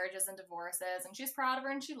through marriages and divorces, and she's proud of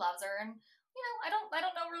her and she loves her, and I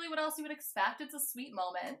don't know really what else you would expect. It's a sweet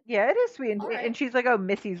moment." Yeah, it is sweet, and All and right. she's like, "Oh,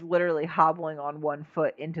 Missy's literally hobbling on one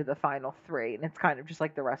foot into the final 3, and it's kind of just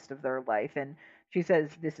like the rest of their life." And she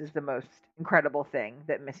says this is the most incredible thing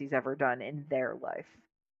that Missy's ever done in their life.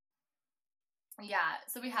 Yeah,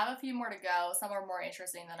 so we have a few more to go. Some are more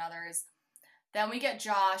interesting than others. Then we get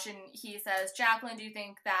Josh, and he says, "Jacqueline, do you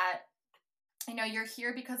think that you're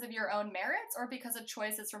here because of your own merits or because of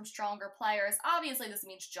choices from stronger players?" Obviously, this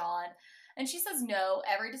means John. And she says no.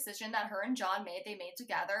 Every decision that her and John made, they made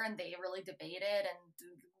together, and they really debated and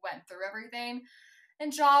went through everything.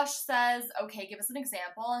 And Josh says, "Okay, give us an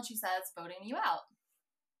example." And she says, "Voting you out."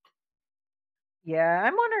 Yeah,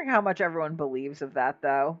 I'm wondering how much everyone believes of that,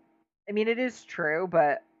 though. I mean, it is true,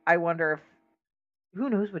 but I wonder if who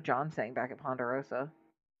knows what John's saying back at Ponderosa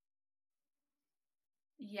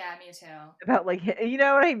Yeah, me too. about like you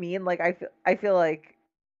know what I mean? Like I feel like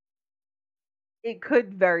it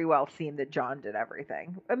could very well seem that John did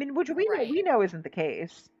everything. I mean, which we Right. know isn't the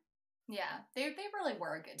case. Yeah, they really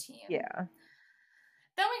were a good team. Yeah.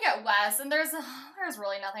 Then we get Wes, and there's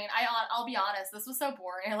really nothing. I'll be honest, this was so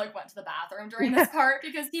boring. I like went to the bathroom during this Yeah. part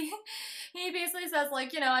because he basically says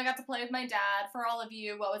like, I got to play with my dad. For all of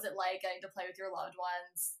you, what was it like getting to play with your loved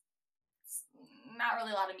ones? It's not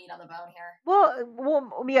really a lot of meat on the bone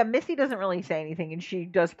here. Yeah, Missy doesn't really say anything, and she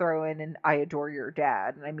does throw in and I adore your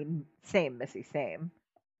dad. And I mean, same, Missy, same.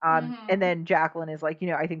 And Mm-hmm. then Jacqueline is like,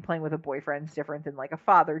 I think playing with a boyfriend's different than like a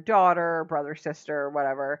father daughter, brother sister,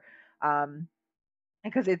 whatever. Um,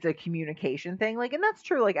 because it's a communication thing. Like, and that's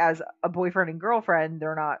true. Like, as a boyfriend and girlfriend,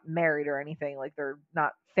 they're not married or anything. Like, they're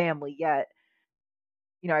not family yet.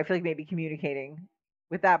 I feel like maybe communicating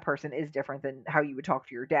with that person is different than how you would talk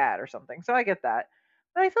to your dad or something. So I get that.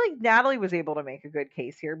 But I feel like Natalie was able to make a good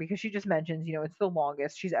case here because she just mentions, it's the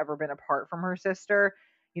longest she's ever been apart from her sister.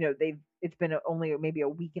 It's been only maybe a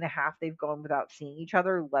week and a half they've gone without seeing each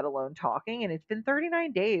other, let alone talking, and it's been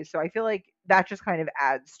 39 days. So I feel like that just kind of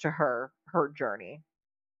adds to her journey.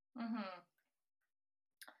 Mm-hmm.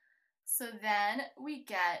 So then we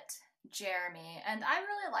get Jeremy, and I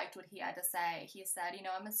really liked what he had to say. He said,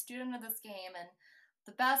 I'm a student of this game, and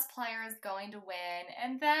the best player is going to win.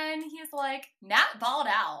 And then he's like, Nat balled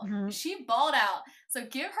out. Mhm. She balled out. So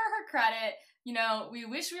give her credit. We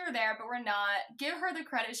wish we were there, but we're not. Give her the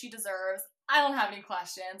credit she deserves. I don't have any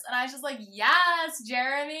questions. And I was just like, yes,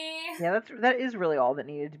 Jeremy. Yeah, that is really all that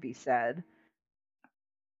needed to be said.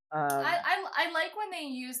 I like when they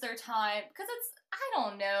use their time, because I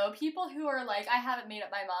don't know, people who are like, I haven't made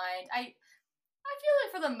up my mind. I feel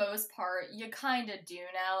like for the most part, you kind of do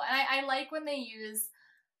know. And I like when they use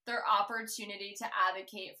their opportunity to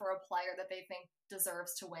advocate for a player that they think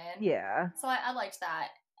deserves to win. Yeah. So I liked that.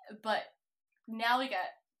 But now we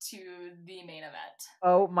get to the main event.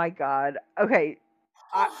 Oh my god. Okay.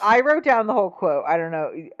 I wrote down the whole quote. I don't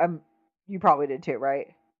know. You probably did too, right?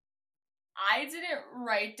 I didn't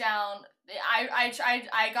write down.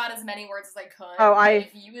 I got as many words as I could. Oh, if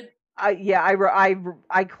you would,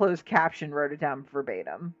 I closed caption, wrote it down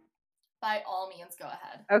verbatim. by all means, go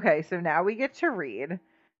ahead. Okay, so now we get to read.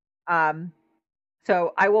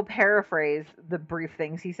 So I will paraphrase the brief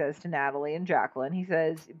things he says to Natalie and Jacqueline. He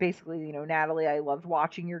says basically, Natalie, I loved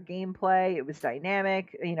watching your gameplay. It was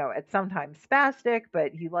dynamic, at sometimes spastic,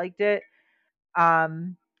 but he liked it.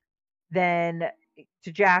 Then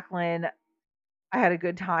to Jacqueline, I had a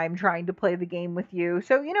good time trying to play the game with you.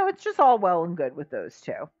 So, it's just all well and good with those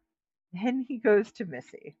two. Then he goes to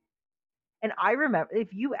Missy. And I remember,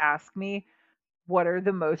 if you ask me what are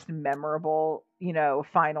the most memorable,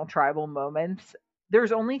 final tribal moments,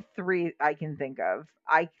 there's only three I can think of.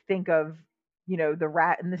 I think of, the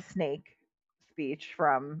rat and the snake speech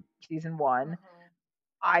from season one. Mm-hmm.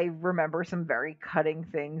 I remember some very cutting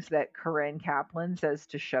things that Corinne Kaplan says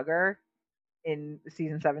to Sugar in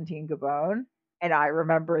season 17 Gabon. And I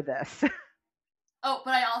remember this. Oh,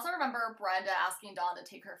 but I also remember Brenda asking Dawn to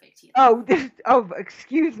take her fake teeth. Oh,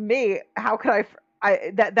 excuse me. How could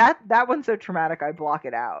that one's so traumatic I block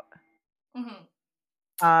it out.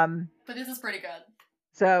 Mm-hmm. But this is pretty good.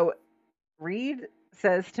 So Reed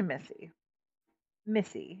says to Missy,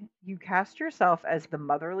 you cast yourself as the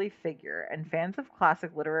motherly figure, and fans of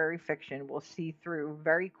classic literary fiction will see through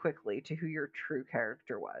very quickly to who your true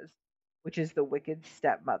character was, which is the wicked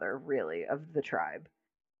stepmother, really, of the tribe.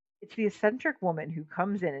 It's the eccentric woman who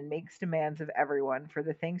comes in and makes demands of everyone for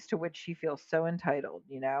the things to which she feels so entitled,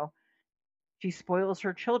 She spoils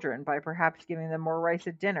her children by perhaps giving them more rice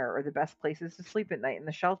at dinner or the best places to sleep at night in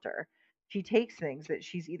the shelter. She takes things that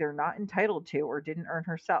she's either not entitled to or didn't earn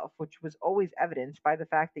herself, which was always evidenced by the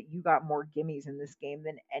fact that you got more gimmies in this game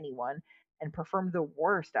than anyone and performed the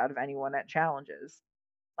worst out of anyone at challenges.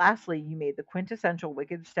 Lastly, you made the quintessential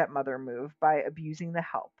wicked stepmother move by abusing the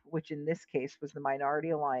help, which in this case was the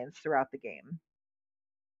Minority Alliance throughout the game.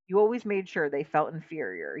 You always made sure they felt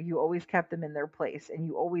inferior, you always kept them in their place, and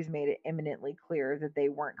you always made it eminently clear that they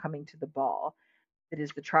weren't coming to the ball. That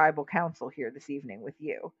is the tribal council here this evening with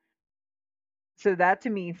you. So that to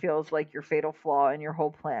me feels like your fatal flaw in your whole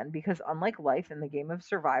plan, because unlike life in the game of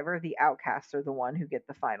Survivor, the outcasts are the one who get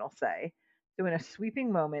the final say. So, in a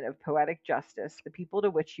sweeping moment of poetic justice, the people to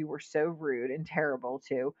which you were so rude and terrible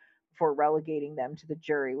to before relegating them to the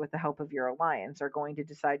jury with the help of your alliance are going to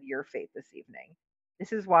decide your fate this evening.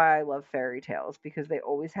 This is why I love fairy tales, because they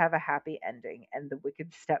always have a happy ending, and the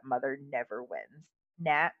wicked stepmother never wins.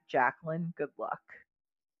 Nat, Jacqueline, good luck.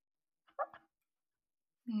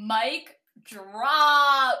 Mic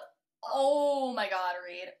drop. Oh my god,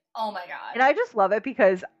 Reed. Oh my god. And I just love it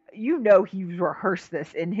because he's rehearsed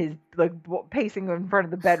this in his pacing in front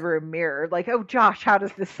of the bedroom mirror. Like, oh, Josh, how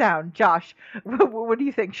does this sound? Josh, what do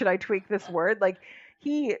you think? Should I tweak this word? Like,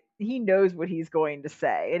 he knows what he's going to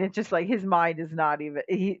say, and it's just like his mind is not even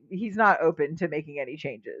he's not open to making any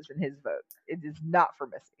changes in his vote. It is not for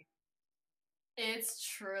Missy. It's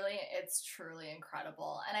truly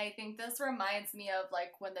incredible. And I think this reminds me of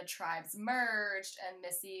like when the tribes merged and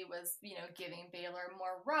Missy was, giving Baylor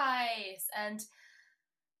more rice, and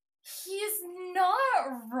he's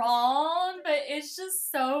not wrong, but it's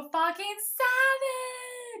just so fucking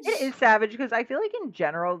savage. It is savage because I feel like in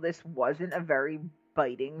general this wasn't a very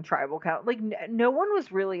biting tribal count. Like no one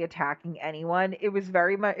was really attacking anyone. It was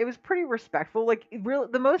pretty respectful. Like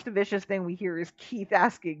the most vicious thing we hear is Keith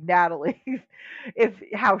asking Natalie if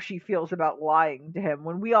how she feels about lying to him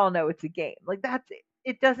when we all know it's a game. Like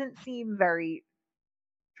it doesn't seem very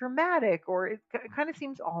dramatic, or it kind of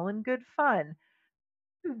seems all in good fun.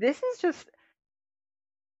 This is just,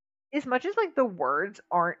 as much as like the words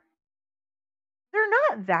aren't, they're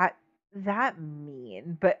not that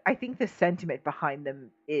mean, but I think the sentiment behind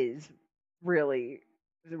them is really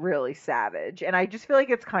savage, and I just feel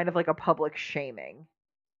like it's kind of like a public shaming.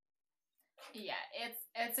 Yeah,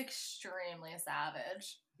 it's extremely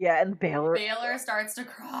savage. Yeah, and Baylor starts to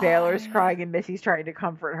Baylor's cry. crying and Missy's trying to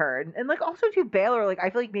comfort her. And like also too Baylor, like I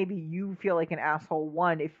feel like maybe you feel like an asshole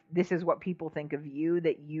one if this is what people think of you,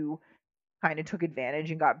 that you kind of took advantage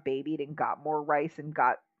and got babied and got more rice and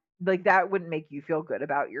got like that wouldn't make you feel good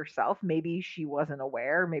about yourself. Maybe she wasn't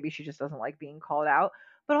aware, maybe she just doesn't like being called out.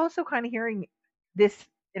 But also kind of hearing this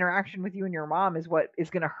interaction with you and your mom is what is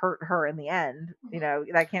going to hurt her in the end. You Mhm. know,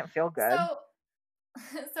 that can't feel good. So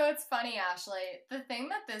so it's funny, Ashley. The thing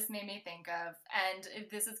that this made me think of, and if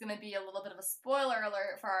this is going to be a little bit of a spoiler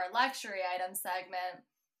alert for our luxury item segment,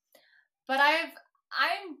 but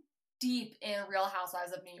I'm deep in Real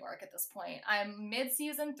Housewives of New York at this point. I'm mid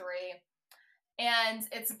season 3, and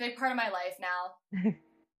it's a big part of my life now.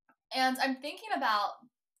 And I'm thinking about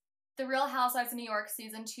the Real Housewives of New York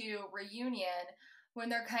season 2 reunion when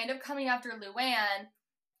they're kind of coming after Luann,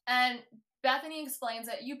 and Bethany explains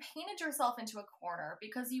that you painted yourself into a corner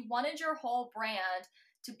because you wanted your whole brand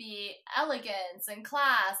to be elegance and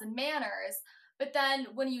class and manners. But then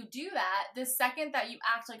when you do that, the second that you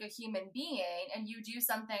act like a human being and you do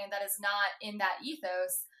something that is not in that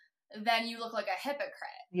ethos, then you look like a hypocrite.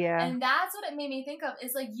 Yeah. And that's what it made me think of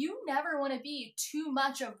is like you never want to be too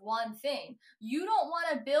much of one thing. You don't want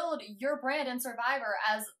to build your brand in Survivor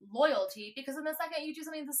as loyalty because in the second you do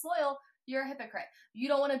something disloyal, you're a hypocrite. You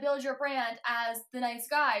don't want to build your brand as the nice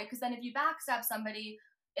guy because then if you backstab somebody,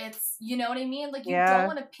 it's, you know what I mean? Like you don't Yeah.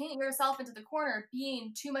 want to paint yourself into the corner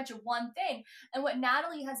being too much of one thing. And what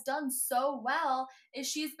Natalie has done so well is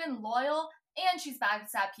she's been loyal and she's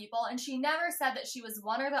backstabbed people, and she never said that she was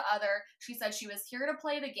one or the other. She said she was here to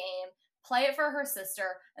play the game, play it for her sister,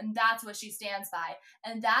 and that's what she stands by.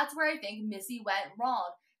 And that's where I think Missy went wrong.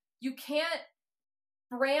 You can't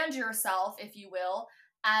brand yourself, if you will,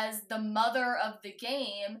 as the mother of the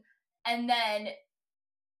game and then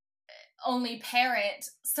only parent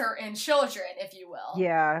certain children, if you will.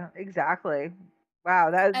 Yeah, exactly.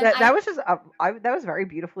 Wow, that And that, that was just that was very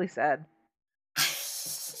beautifully said.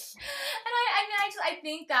 I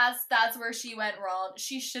think that's where she went wrong.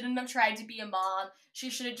 She shouldn't have tried to be a mom. She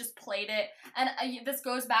should have just played it. And this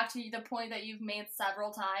goes back to the point that you've made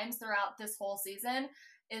several times throughout this whole season,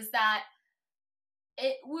 is that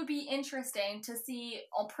it would be interesting to see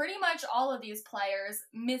pretty much all of these players,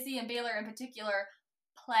 Missy and Baylor in particular,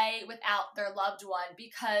 play without their loved one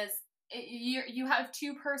because you have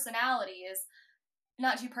two personalities,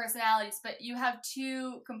 not two personalities, but you have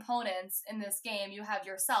two components in this game. You have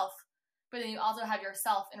yourself, but then you also have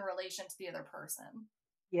yourself in relation to the other person.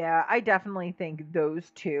 Yeah, I definitely think those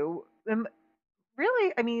two.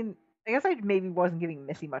 Really, I mean, I guess I maybe wasn't giving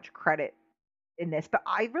Missy much credit in this, but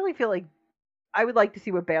I really feel like I would like to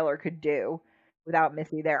see what Baylor could do without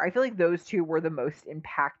Missy there. I feel like those two were the most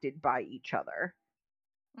impacted by each other.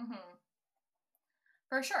 Mm-hmm.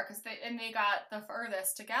 For sure, because they got the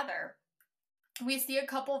furthest together. We see a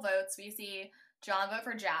couple votes. We see John vote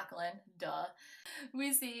for Jacqueline, duh.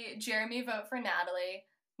 We see Jeremy vote for Natalie.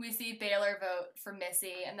 We see Baylor vote for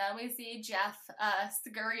Missy, and then we see Jeff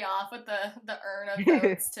scurry off with the urn of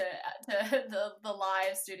votes to the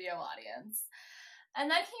live studio audience. And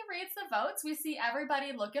then he reads the votes. We see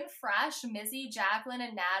everybody looking fresh. Missy, Jacqueline,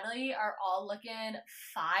 and Natalie are all looking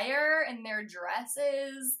fire in their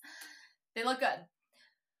dresses. They look good.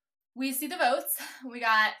 We see the votes. We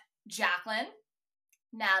got Jacqueline,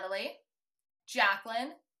 Natalie,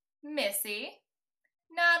 Jacqueline, Missy,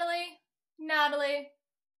 Natalie, Natalie,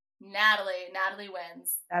 Natalie. Natalie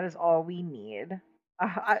wins. That is all we need.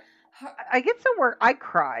 Her, I get so work. I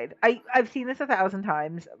cried. I've seen this 1,000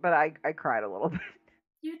 times, but I cried a little bit.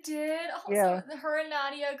 you did? Oh, Yeah. so her and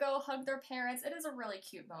Nadia go hug their parents. It is a really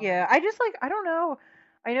cute Yeah, moment. I just like I don't know.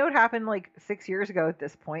 I know it happened like 6 years ago at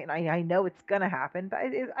this point, and I know it's gonna happen, but I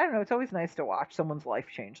don't know. It's always nice to watch someone's life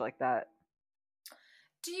change like that.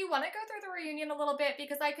 Do you want to go through the reunion a little bit?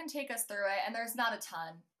 Because I can take us through it, and there's not a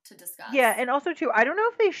ton to Yeah, discuss. and also too, I don't know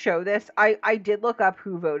if they show this. I did look up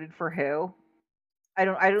who voted for who. I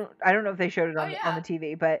don't know if they showed it Oh, on the yeah.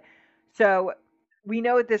 TV, but so we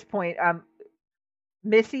know at this point,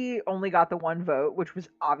 Missy only got the one vote, which was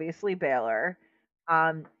obviously Baylor.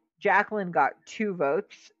 Um, Jacqueline got two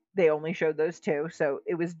votes. They only showed those two, so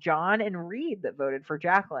it was John and Reed that voted for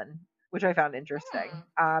Jacqueline, which I found interesting.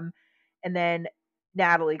 Hmm. And then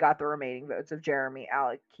Natalie got the remaining votes of Jeremy,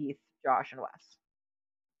 Alec, Keith, Josh, and Wes.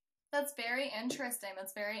 That's very interesting.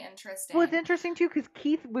 That's very Well, it's interesting. interesting too because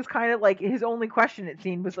Keith was kind of like his only question. It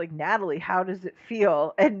seemed was like Natalie, how does it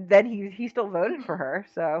feel? And then he still voted for Hmm. her.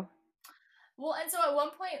 So Well, and so at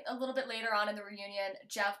one point, a little bit later on in the reunion,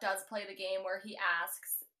 Jeff does play the game where he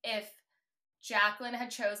asks if Jacqueline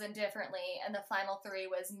had chosen differently, and the final three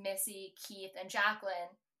was Missy, Keith, and Jacqueline.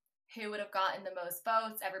 Who would have gotten the most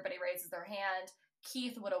votes? Everybody raises their hand.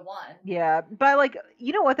 Keith would have won. Yeah, but like,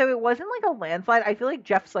 you know what though? It wasn't like a landslide. I feel like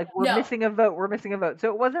Jeff's like, we're No. missing a vote. We're missing a vote. So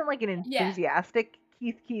it wasn't like an Yeah. enthusiastic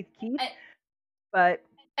Keith. But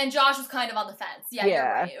and Josh was kind of on the fence. Yeah,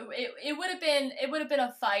 Yeah. you're right. It would have been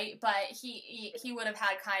a fight, but he would have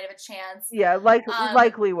had kind of a chance. yeah,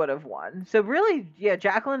 likely would have won. So really, yeah,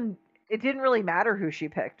 Jacqueline. It didn't really matter who she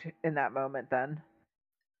picked in that moment. Then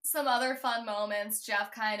Some other fun moments.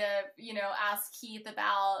 Jeff kind of, asked Keith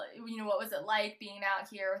about, what was it like being out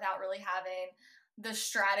here without really having the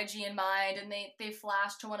strategy in mind, and they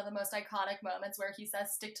flash to one of the most iconic moments where he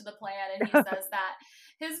says stick to the plan, and he says that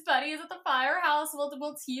his buddies at the firehouse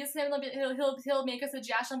will tease him. He'll make a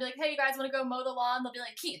suggestion, be like, hey, you guys want to go mow the lawn? They'll be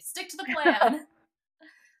like, Keith, stick to the plan.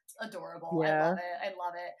 It's adorable. Yeah. I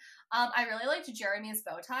love it. I really liked Jeremy's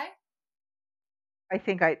bow tie. I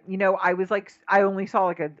think I was like, I only saw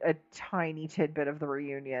like a tiny tidbit of the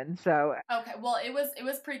reunion. So okay, well, it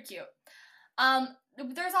was pretty cute.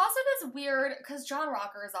 There's also this weird, because John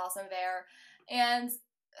Rocker is also there, and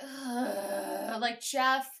like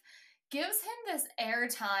Jeff gives him this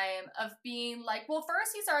airtime of being like, well,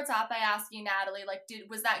 first he starts out by asking Natalie, like,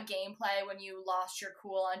 was that gameplay when you lost your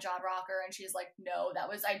cool on John Rocker? And she's like, no,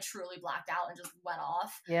 I truly blacked out and just went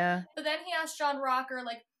off. Yeah. But then he asked John Rocker,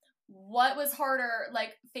 like, what was harder,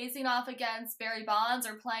 like facing off against Barry Bonds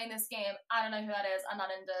or playing this game? I don't know who that is. I'm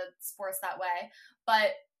not into sports that way.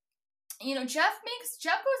 But, Jeff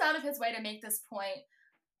goes out of his way to make this point.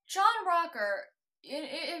 John Rocker,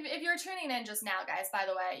 if you're tuning in just now, guys, by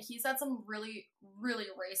the way, he said some really, really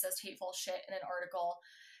racist, hateful shit in an article.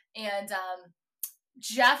 And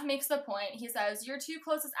Jeff makes the point. He says, your two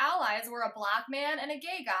closest allies were a black man and a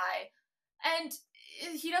gay guy. And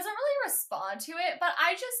he doesn't really respond to it, but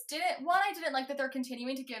I didn't like that they're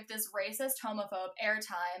continuing to give this racist homophobe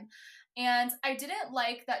airtime, and I didn't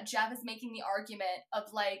like that Jeff is making the argument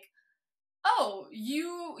of like, oh,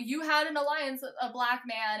 you had an alliance with a black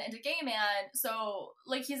man and a gay man, so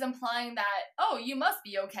like he's implying that, oh, you must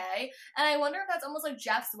be okay. And I wonder if that's almost like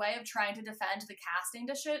Jeff's way of trying to defend the casting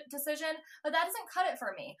decision, but that doesn't cut it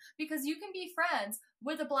for me, because you can be friends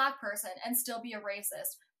with a black person and still be a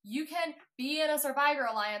racist. You can be in a Survivor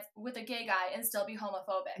alliance with a gay guy and still be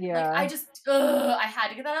homophobic. Yeah. Like, I had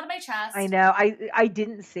to get that out of my chest. I know. I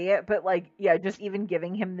didn't see it, but like, yeah, just even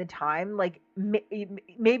giving him the time, like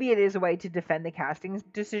maybe it is a way to defend the casting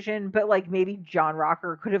decision, but like maybe John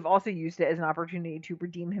Rocker could have also used it as an opportunity to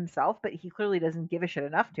redeem himself, but he clearly doesn't give a shit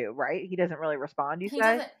enough to, right? He doesn't really respond, he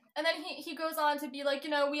doesn't. And then he goes on to be like,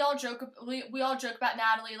 we all joke about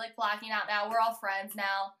Natalie like blacking out now. We're all friends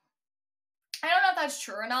now. I don't know if that's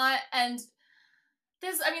true or not, and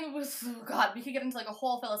this, God, we could get into like a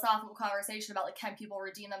whole philosophical conversation about like, can people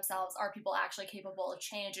redeem themselves? Are people actually capable of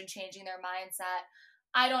change and changing their mindset?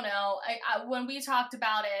 I don't know. I when we talked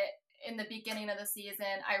about it in the beginning of the season,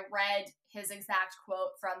 I read his exact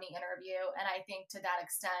quote from the interview, and I think to that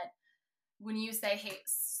extent, when you say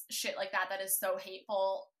shit like that is so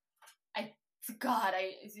hateful, I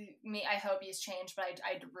hope he's changed, but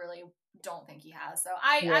I really don't think he has. So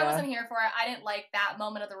I wasn't here for it. I didn't like that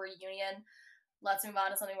moment of the reunion. Let's move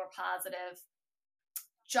on to something more positive.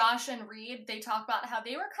 Josh and Reed, they talk about how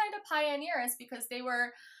they were kind of pioneers, because they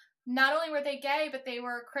were, not only were they gay, but they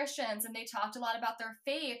were Christians, and they talked a lot about their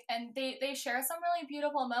faith, and they share some really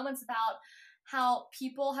beautiful moments about how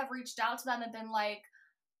people have reached out to them and been like,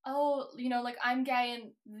 oh, like, I'm gay,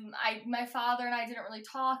 and my father and I didn't really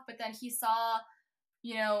talk, but then he saw,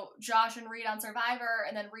 Josh and Reed on Survivor,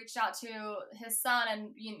 and then reached out to his son, and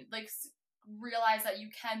realize that you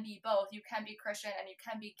can be both. You can be Christian and you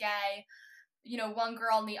can be gay. One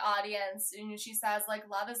girl in the audience, she says like,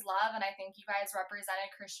 love is love, and I think you guys represented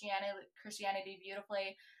Christianity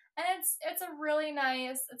beautifully, and it's a really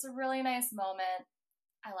nice moment.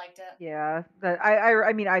 I liked it. Yeah,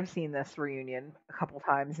 I mean, I've seen this reunion a couple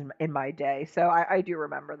times in my day, so I do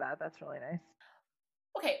remember that. That's really nice.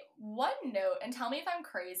 Okay, one note, and tell me if I'm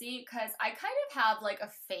crazy, because I kind of have like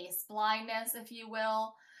a face blindness, if you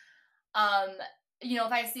will.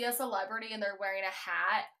 If I see a celebrity and they're wearing a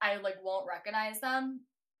hat, I like won't recognize them.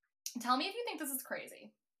 Tell me if you think this is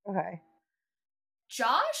crazy. Okay.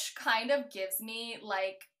 Josh kind of gives me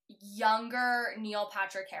like younger Neil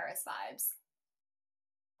Patrick Harris vibes.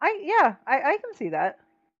 I can see that.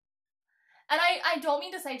 And I don't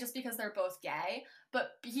mean to say just because they're both gay, but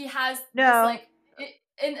he has this like,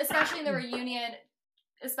 and especially in the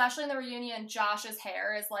reunion, Josh's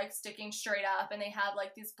hair is like sticking straight up, and they have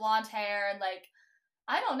like these blonde hair, and like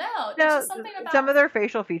I don't know. There's No, just something some about of their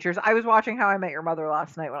facial features. I was watching How I Met Your Mother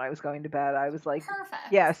last night when I was going to bed. I was like,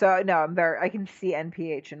 yeah, perfect. so no, I can see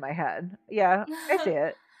NPH in my head. Yeah, I see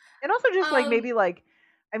it. And also just like um, maybe like,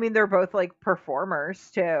 I mean, they're both like performers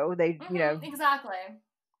too. They, exactly.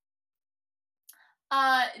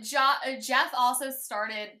 Jeff also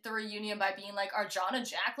started the reunion by being like, "Are John and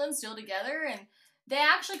Jacqueline still together?" And they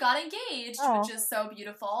actually got engaged, which oh, is so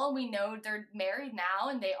beautiful. And we know they're married now,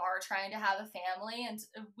 and they are trying to have a family. And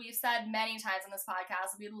we've said many times on this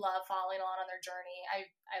podcast, we love following on their journey.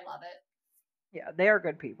 I love it. yeah, they are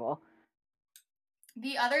good people.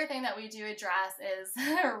 The other thing that we do address is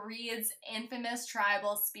Reed's infamous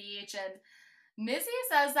tribal speech, and Missy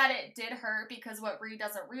says that it did hurt because what Reed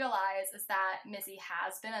doesn't realize is that Missy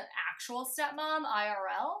has been an actual stepmom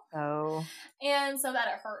IRL, Oh, and so that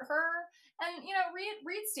it hurt her. And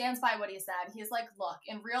Reed stands by what he said. He's like, "Look,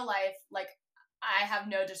 in real life, like I have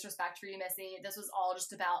no disrespect for you, Missy. This was all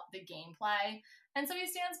just about the gameplay." And so he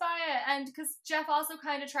stands by it. And because Jeff also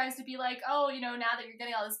kind of tries to be like, "Oh, now that you're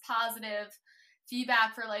getting all this positive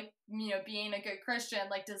feedback for like being a good Christian,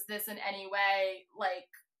 like does this in any way like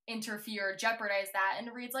interfere or jeopardize that?"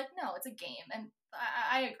 And Reed's like, "No, it's a game." And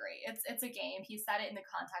I agree, it's a game. He said it in the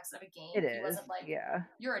context of a game. it He is. wasn't like, Yeah,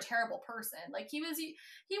 "You're a terrible person." Like he wasn't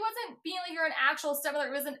being like, "You're an actual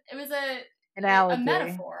stepmother." It was a analogy.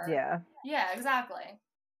 metaphor. Yeah, Yeah, exactly.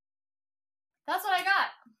 That's what I got.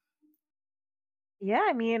 yeah.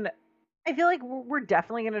 I mean, I feel like we're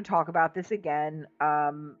definitely going to talk about this again.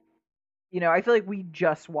 I feel like we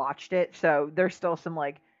just watched it, so there's still some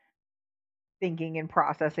like thinking and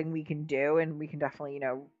processing we can do, and we can definitely,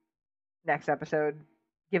 next episode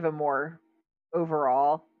give a more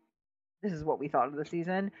overall. This is what we thought of the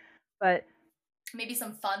season, but Maybe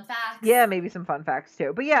some fun facts. yeah, maybe some fun facts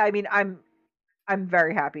too. But yeah, I mean, I'm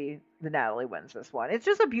very happy that Natalie wins this one. It's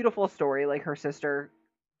just a beautiful story. Like her sister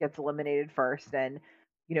gets eliminated first, and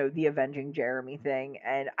the avenging Jeremy thing,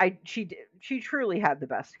 and she truly had the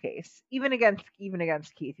best case, even against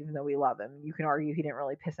Keith. Even though we love him, you can argue he didn't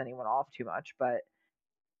really piss anyone off too much, but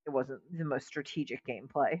it wasn't the most strategic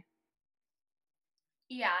gameplay.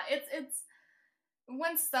 Yeah, it's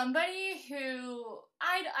when somebody who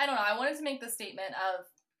I don't know, I wanted to make the statement of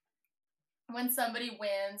when somebody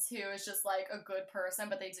wins who is just like a good person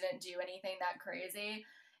but they didn't do anything that crazy.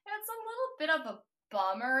 It's a little bit of a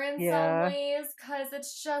bummer in some Yeah, ways because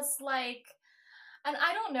it's just like, and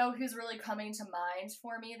I don't know who's really coming to mind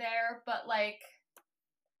for me there, but like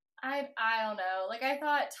I don't know. Like I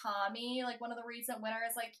thought Tommy, like one of the recent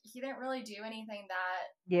winners, like he didn't really do anything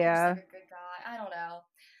that he was just like yeah, a good guy. I don't know.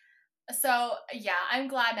 So yeah, I'm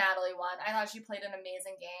glad Natalie won. I thought she played an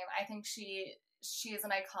amazing game. I think she is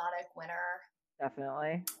an iconic winner,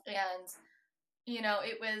 definitely. and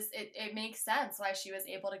it makes sense why she was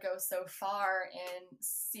able to go so far in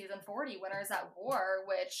season 40, Winners at War,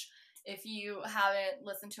 which if you haven't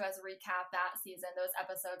listened to us recap that season, those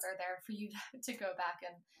episodes are there for you to go back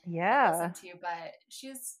and Yeah, listen to. But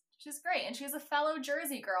she's great, and she's a fellow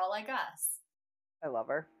Jersey girl like us. I love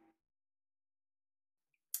her.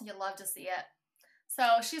 You'd love to see it. So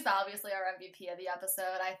she's obviously our MVP of the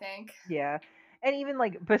episode, I think. Yeah, and even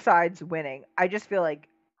like besides winning, I just feel like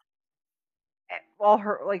all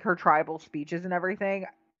her tribal speeches and everything,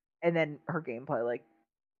 and then her gameplay, like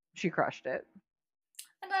she crushed it.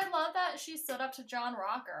 And I love that she stood up to John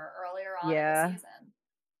Rocker earlier on in the Yeah, season.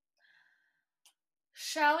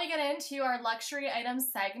 Shall we get into our luxury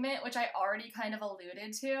items segment, which I already kind of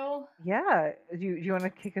alluded to? yeah. Do you want to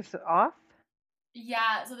kick us off?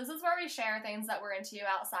 Yeah, so this is where we share things that we're into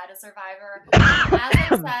outside of Survivor.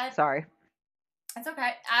 As I said, Sorry. it's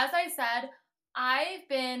okay. As I said, I've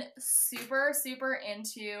been super, super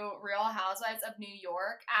into Real Housewives of New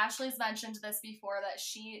York. Ashley's mentioned this before that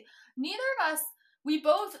neither of us, we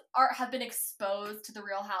both have been exposed to the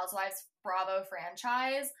Real Housewives Bravo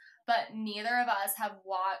franchise, but neither of us have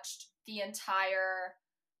watched the entire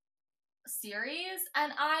series.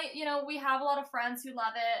 And we have a lot of friends who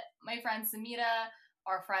love it. My friend Samita,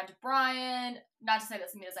 our friend Brian, not to say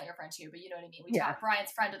that Samita's not your friend too, but you know what I mean. We talk,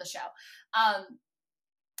 Brian's friend of the show.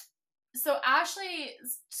 So Ashley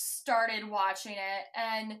started watching it,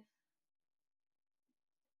 and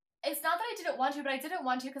it's not that I didn't want to, but I didn't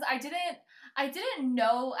want to because I didn't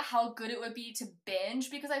know how good it would be to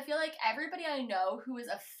binge, because I feel like everybody I know who is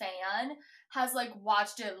a fan has like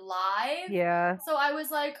watched it live. Yeah. So I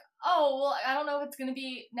was like, oh, well, I don't know if it's going to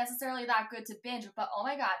be necessarily that good to binge, but oh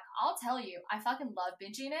my God, I'll tell you, I fucking love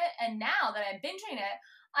binging it. And now that I'm binging it,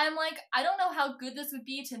 I'm like, I don't know how good this would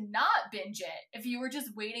be to not binge it if you were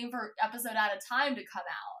just waiting for episode at a time to come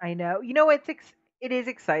out. I know. You know, It is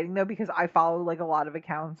exciting though because I follow like a lot of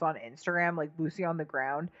accounts on Instagram, like Lucy on the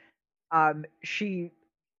Ground. She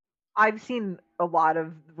I've seen a lot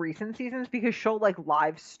of recent seasons because she'll like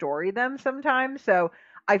live story them sometimes. So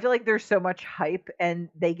I feel like there's so much hype and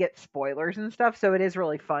they get spoilers and stuff. So it is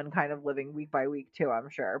really fun kind of living week by week too, I'm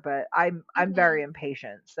sure. But I'm Hmm. very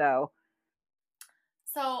impatient. So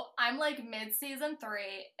So I'm like mid season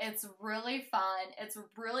three. It's really fun. It's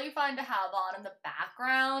really fun to have on in the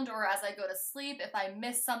background or as I go to sleep. If I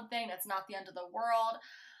miss something, it's not the end of the world.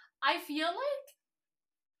 I feel like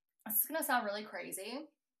this is gonna sound really crazy,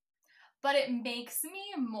 but it makes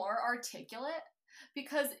me more articulate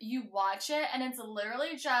because you watch it and it's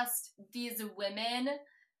literally just these women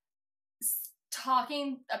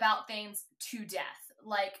talking about things to death,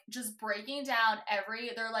 like just breaking down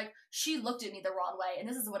they're like, she looked at me the wrong way and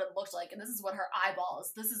this is what it looked like and this is what her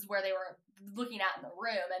eyeballs, this is where they were looking at in the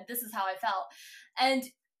room and this is how I felt. And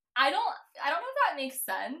I don't know if that makes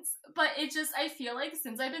sense, but it just, I feel like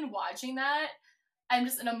since I've been watching that, I'm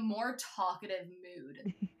just in a more talkative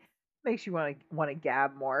mood. makes you want to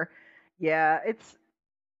gab more. Yeah, it's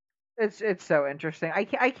so interesting. I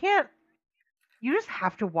can't. You just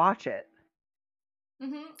have to watch it.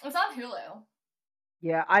 It's on Hulu.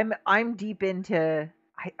 Yeah, I'm deep into.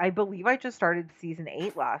 I believe I just started season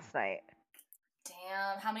 8 last night.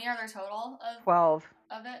 Damn, how many are there total 12.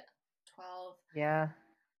 of it? 12. Yeah.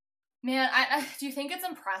 Man, do you think it's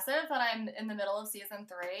impressive that I'm in the middle of season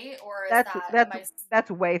three, or is That's that am that's I that's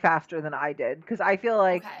way faster than I did because I feel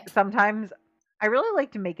like okay? sometimes I really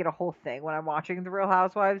like to make it a whole thing when I'm watching The Real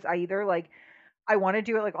Housewives. I either like I want to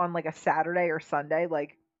do it like on like a Saturday or Sunday,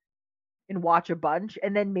 like and watch a bunch,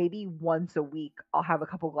 and then maybe once a week I'll have a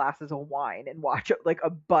couple glasses of wine and watch like a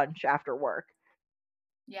bunch after work.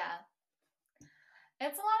 Yeah,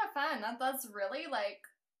 it's a lot of fun. That's really like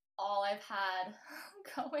all I've had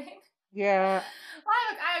going. Yeah.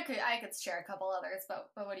 I could share a couple others, but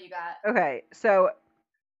what do you got? Okay. So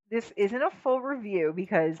this isn't a full review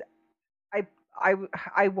because I I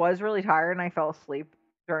I was really tired and I fell asleep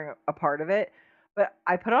during a part of it. But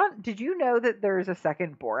I put on. Did you know that there's a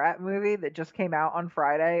second Borat movie that just came out on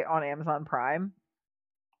Friday on Amazon Prime?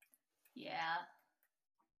 Yeah.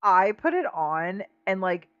 I put it on and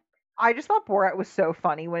like I just thought Borat was so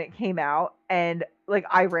funny when it came out and like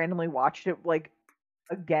I randomly watched it like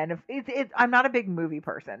again. If it's I'm not a big movie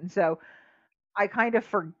person, so I kind of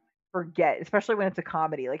forget, especially when it's a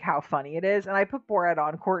comedy, like how funny it is. And I put Borat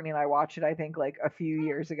on. Courtney and I watched it, I think, like a few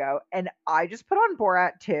years ago, and I just put on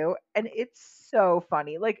Borat too, and it's so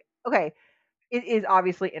funny. Like, okay, it is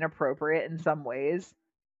obviously inappropriate in some ways,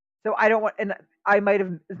 so I don't want. And I might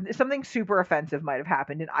have something super offensive might have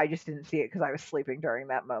happened, and I just didn't see it because I was sleeping during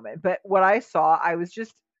that moment. But what I saw, I was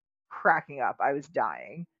just cracking up. I was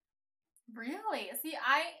dying. Really? See,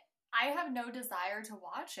 I have no desire to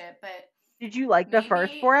watch it, but Did you like the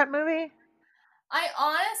first maybe Borat movie? I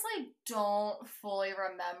honestly don't fully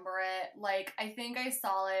remember it. Like, I think I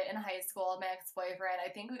saw it in high school with my ex boyfriend. I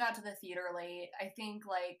think we got to the theater late. I think,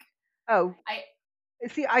 like, Oh, I.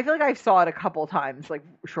 see, I feel like I saw it a couple times, like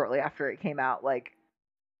shortly after it came out. Like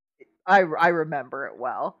I remember it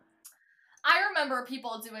well. I remember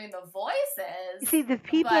people doing the voices, See, the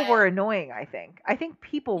people but were annoying. I think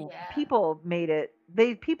yeah, people made it.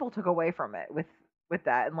 They people took away from it with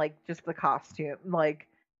that and like just the costume. Like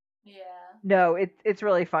yeah. no, it's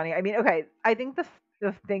really funny. I mean, okay, I think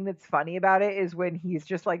the thing that's funny about it is when he's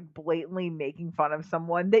just like blatantly making fun of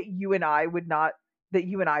someone that you and I would not that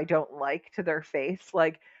you and I don't like to their face.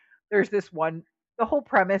 Like there's this one the whole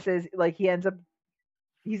premise is like he ends up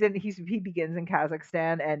he begins in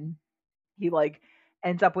Kazakhstan and he like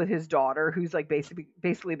ends up with his daughter who's like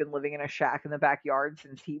basically been living in a shack in the backyard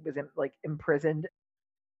since he was like imprisoned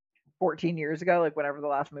 14 years ago, like whenever the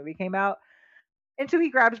last movie came out. And so he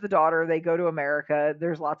grabs the daughter, they go to America,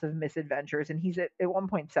 there's lots of misadventures, and he's at one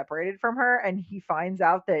point separated from her, and he finds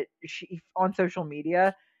out that she on social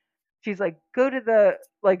media, she's like, go to the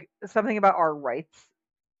like something about our rights,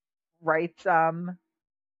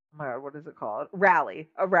 oh my god, what is it called?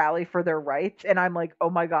 A rally for their rights. And I'm like, oh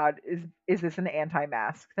my god, is this an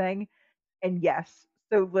anti-mask thing? And yes,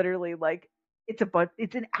 so literally like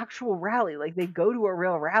it's an actual rally. Like they go to a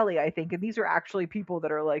real rally, I think, and these are actually people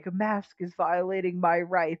that are like, a mask is violating my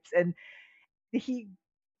rights. And he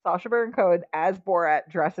Sacha Baron Cohen as Borat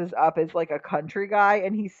dresses up as like a country guy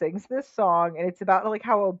and he sings this song and it's about like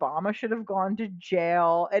how Obama should have gone to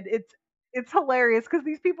jail and it's hilarious because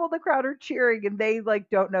these people in the crowd are cheering and they like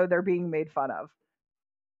don't know they're being made fun of.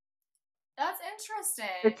 That's It's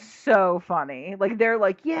interesting. so funny. Like they're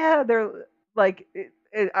like, yeah, they're like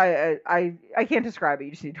I can't describe it.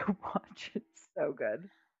 You just need to watch. It's so good.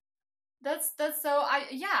 That's so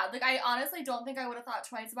I honestly don't think I would have thought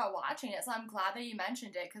twice about watching it, so I'm glad that you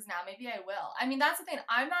mentioned it because now maybe I will. I mean, that's the thing.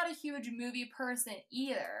 I'm not a huge movie person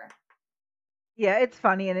either. Yeah, it's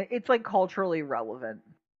funny and it's like culturally relevant.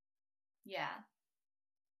 Yeah.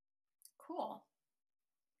 Cool.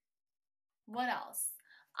 What else?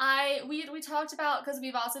 We talked about because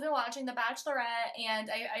we've also been watching The Bachelorette, and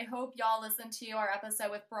I hope y'all listened to our episode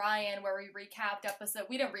with Brian where we recapped episode.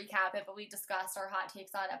 We didn't recap it, but we discussed our hot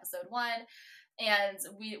takes on episode 1. And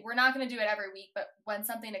we're not going to do it every week, but when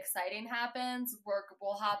something exciting happens,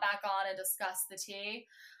 we'll hop back on and discuss the tea.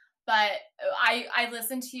 But I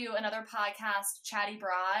listened to another podcast, Chatty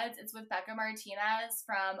Broads. It's with Becca Martinez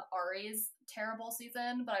from Ari's terrible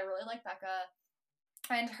season, but I really like Becca.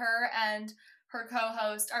 And her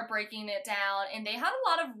co-host are breaking it down, and they had a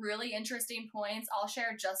lot of really interesting points. I'll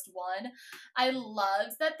share just one. I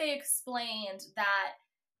loved that they explained that,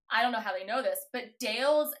 I don't know how they know this, but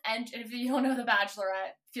Dale's, and if you don't know The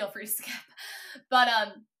Bachelorette, feel free to skip. But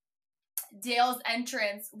Dale's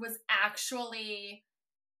entrance was actually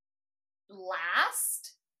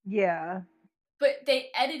last. Yeah. But they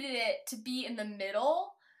edited it to be in the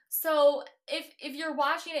middle. So if you're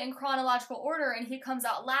watching it in chronological order and he comes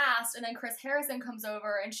out last and then Chris Harrison comes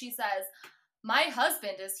over and she says, "My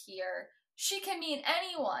husband is here," she can mean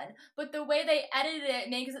anyone. But the way they edited it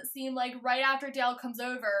makes it seem like right after Dale comes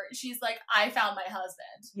over, she's like, "I found my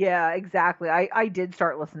husband." Yeah, exactly. I did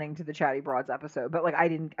start listening to the Chatty Broads episode, but like I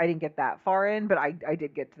didn't get that far in, but I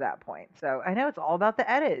did get to that point. So I know it's all about the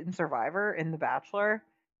edit in Survivor, in The Bachelor.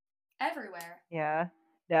 Everywhere. Yeah.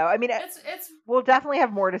 No, I mean It's we'll definitely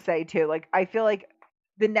have more to say too. Like I feel like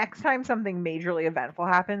the next time something majorly eventful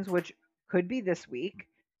happens, which could be this week,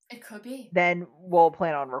 it could be. then we'll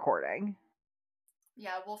plan on recording.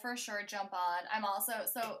 Yeah, we'll for sure jump on. I'm also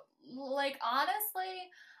so like honestly,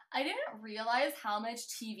 I didn't realize how much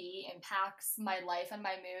TV impacts my life and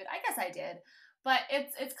my mood. I guess I did. But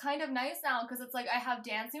it's kind of nice now because it's like I have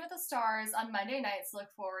Dancing with the Stars on Monday nights to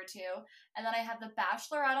look forward to, and then I have The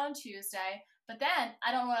Bachelorette on Tuesday. But then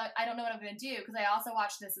I don't know what I'm gonna do because I also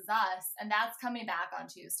watch This Is Us, and that's coming back on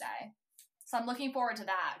Tuesday. So I'm looking forward to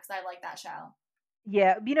that because I like that show.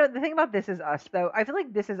 Yeah, you know, the thing about This Is Us though, I feel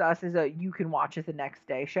like This Is Us is a you can watch it the next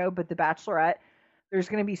day show, but The Bachelorette, there's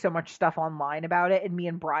going to be so much stuff online about it, and me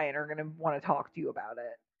and Brian are going to want to talk to you about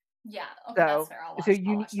it. Yeah, okay, that's So, fair. so I'll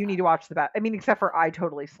you watch you that. need to watch I mean, except for I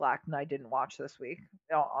totally slacked and I didn't watch this week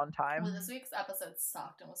on Well, time. this week's episode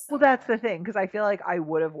sucked and was so Well, that's the boring. thing because I feel like I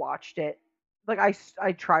would have watched it. Like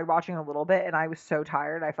I tried watching a little bit and I was so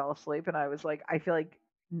tired I fell asleep and I was like I feel like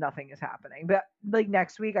nothing is happening. But like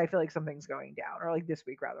next week I feel like something's going down or like this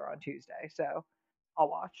week rather on Tuesday. So I'll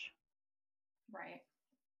watch. Right.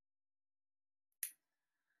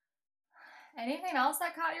 Anything else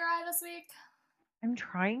that caught your eye this week? I'm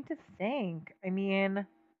trying to think. I mean,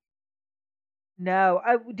 no.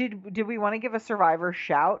 Did we want to give a survivor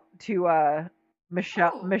shout to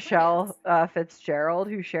Michelle Oh, Michelle please. Fitzgerald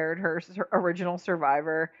who shared her original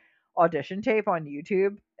Survivor audition tape on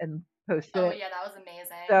YouTube and posted Oh it. yeah, that was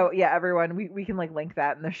amazing. So yeah, everyone, we can like link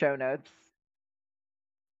that in the show notes.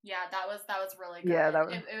 Yeah, that was really Yeah, good. that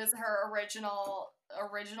was It was her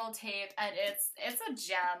original tape, and it's a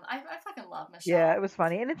gem. I fucking love yeah, Michelle. it was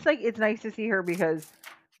funny, and it's like it's nice to see her because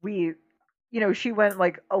we, you know, she went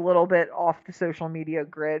like a little bit off the social media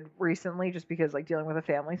grid recently just because like dealing with a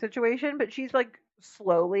family situation, but she's like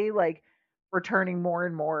slowly like returning more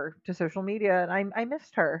and more to social media, and I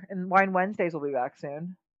missed her. And Wine Wednesdays will be back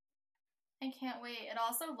soon. I can't wait. It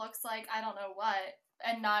also looks like I don't know what,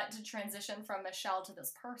 and not to transition from Michelle to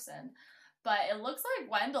this person, but it looks like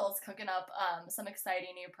Wendell's cooking up some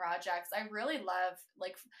exciting new projects. I really love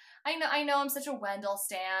like I know I'm such a Wendell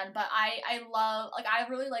stan, but I love like I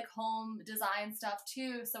really like home design stuff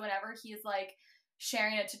too. So whenever he's like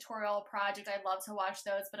sharing a tutorial project, I'd love to watch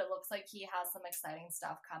those. But it looks like he has some exciting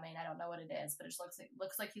stuff coming. I don't know what it is, but it just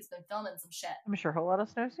looks like he's been filming some shit. I'm sure he'll let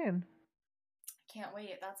us know soon. Can't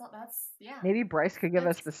wait. That's yeah. Maybe Bryce could give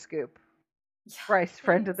us That's the scoop. yeah, Bryce,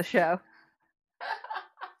 friend of please. the show.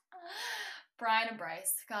 Brian and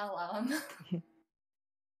Bryce, gotta love them.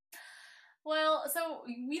 Well, so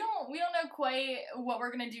we don't know quite what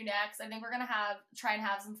we're gonna do next. I think we're gonna try and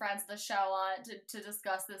have some friends of the show on to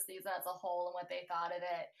discuss this season as a whole and what they thought of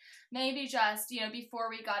it. Maybe just before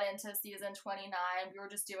we got into season 29, we were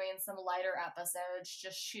just doing some lighter episodes,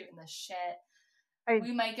 just shooting the shit. I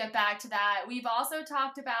We might get back to that. We've also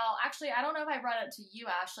talked about, actually, I don't know if I brought it to you,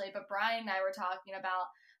 Ashley, but Brian and I were talking about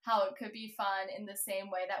how it could be fun in the same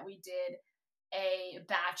way that we did a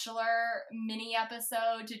Bachelor mini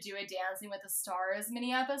episode to do a Dancing with the Stars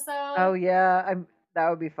mini Oh episode. yeah, I'm. That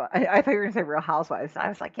would be fun. I thought you were gonna say Real Housewives. I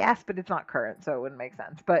was like, yes, but it's not current, so it wouldn't make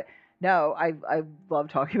sense. But no, I love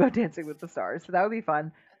talking about Dancing with the Stars, so that would be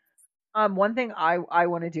fun. One thing I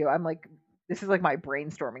want to do, I'm like, this is like my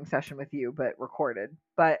brainstorming session with you, but recorded.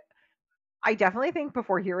 But I definitely think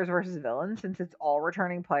before Heroes versus Villains, since it's all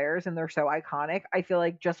returning players and they're so iconic, I feel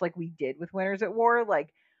like just like we did with Winners at War, like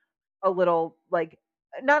a little like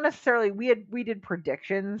not necessarily we did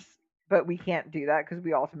predictions, but we can't do that because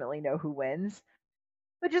we ultimately know who wins.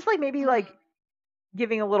 But just like maybe like Hmm.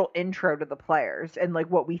 giving a little intro to the players and like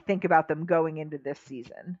what we think about them going into this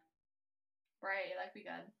season. Right, that'd be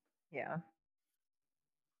good. Yeah.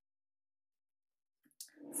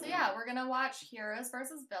 So yeah, we're gonna watch Heroes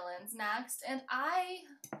versus Villains next, and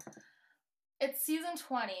it's season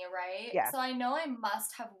 20, right? Yeah. So I know I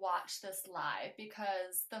must have watched this live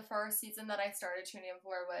because the first season that I started tuning in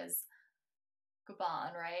for was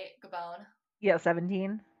Gabon, right? Gabon. Yeah,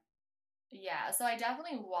 17. Yeah, so I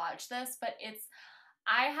definitely watched this, but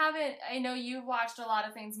I haven't, I know you've watched a lot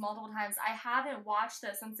of things multiple times. I haven't watched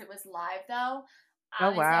this since it was live though. Oh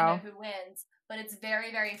Obviously, I know wow. who wins, but it's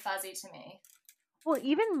very, very fuzzy to me. Well,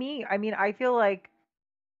 even me, I mean, I feel like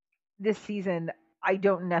this season I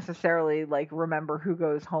don't necessarily like remember who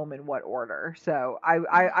goes home in what order. So I'm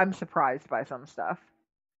Hmm. surprised by some stuff.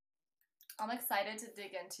 I'm excited to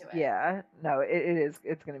dig into it. Yeah. No, it is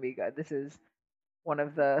it's gonna be good. This is one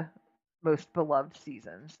of the most beloved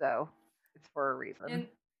seasons, so it's for a reason. And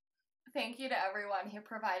thank you to everyone who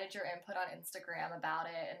provided your input on Instagram about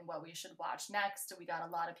it and what we should watch next. We got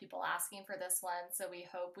a lot of people asking for this one, so we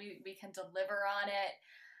hope we can deliver on it.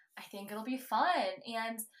 I think it'll be fun.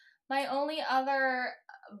 And my only other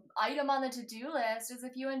item on the to-do list is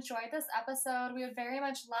if you enjoyed this episode, we would very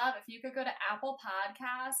much love if you could go to Apple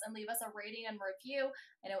Podcasts and leave us a rating and review.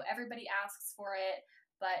 I know everybody asks for it,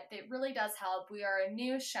 but it really does help. We are a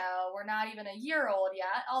new show. We're not even a year old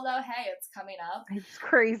yet, although hey, it's coming up. It's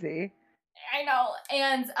crazy. I know.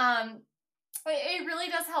 And it really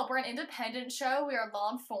does help. We're an independent show. We are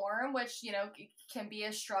long form, which, can be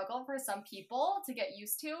a struggle for some people to get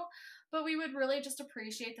used to. But we would really just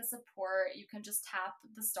appreciate the support. You can just tap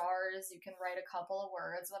the stars. You can write a couple of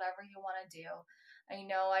words, whatever you want to do. I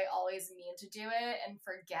know I always mean to do it and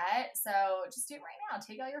forget. So just do it right now.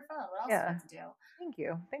 Take out your phone. What else do Yeah. you have Thank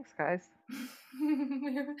you. Thanks, guys.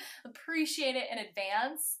 to do? Appreciate it in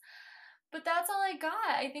advance. But that's all I got.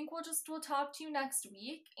 I think we'll talk to you next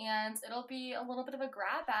week, and it'll be a little bit of a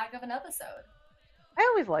grab bag of an episode. I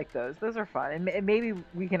always like those. Those are fun, and maybe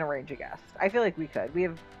we can arrange a guest. I feel like we could. We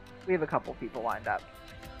have a couple people lined up.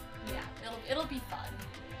 Yeah, it'll be fun.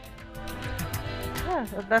 Yeah,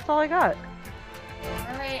 that's all I got.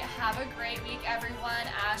 All right, have a great week, everyone.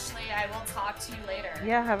 Ashley, I will talk to you later.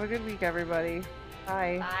 Yeah, have a good week, everybody.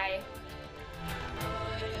 Bye. Bye.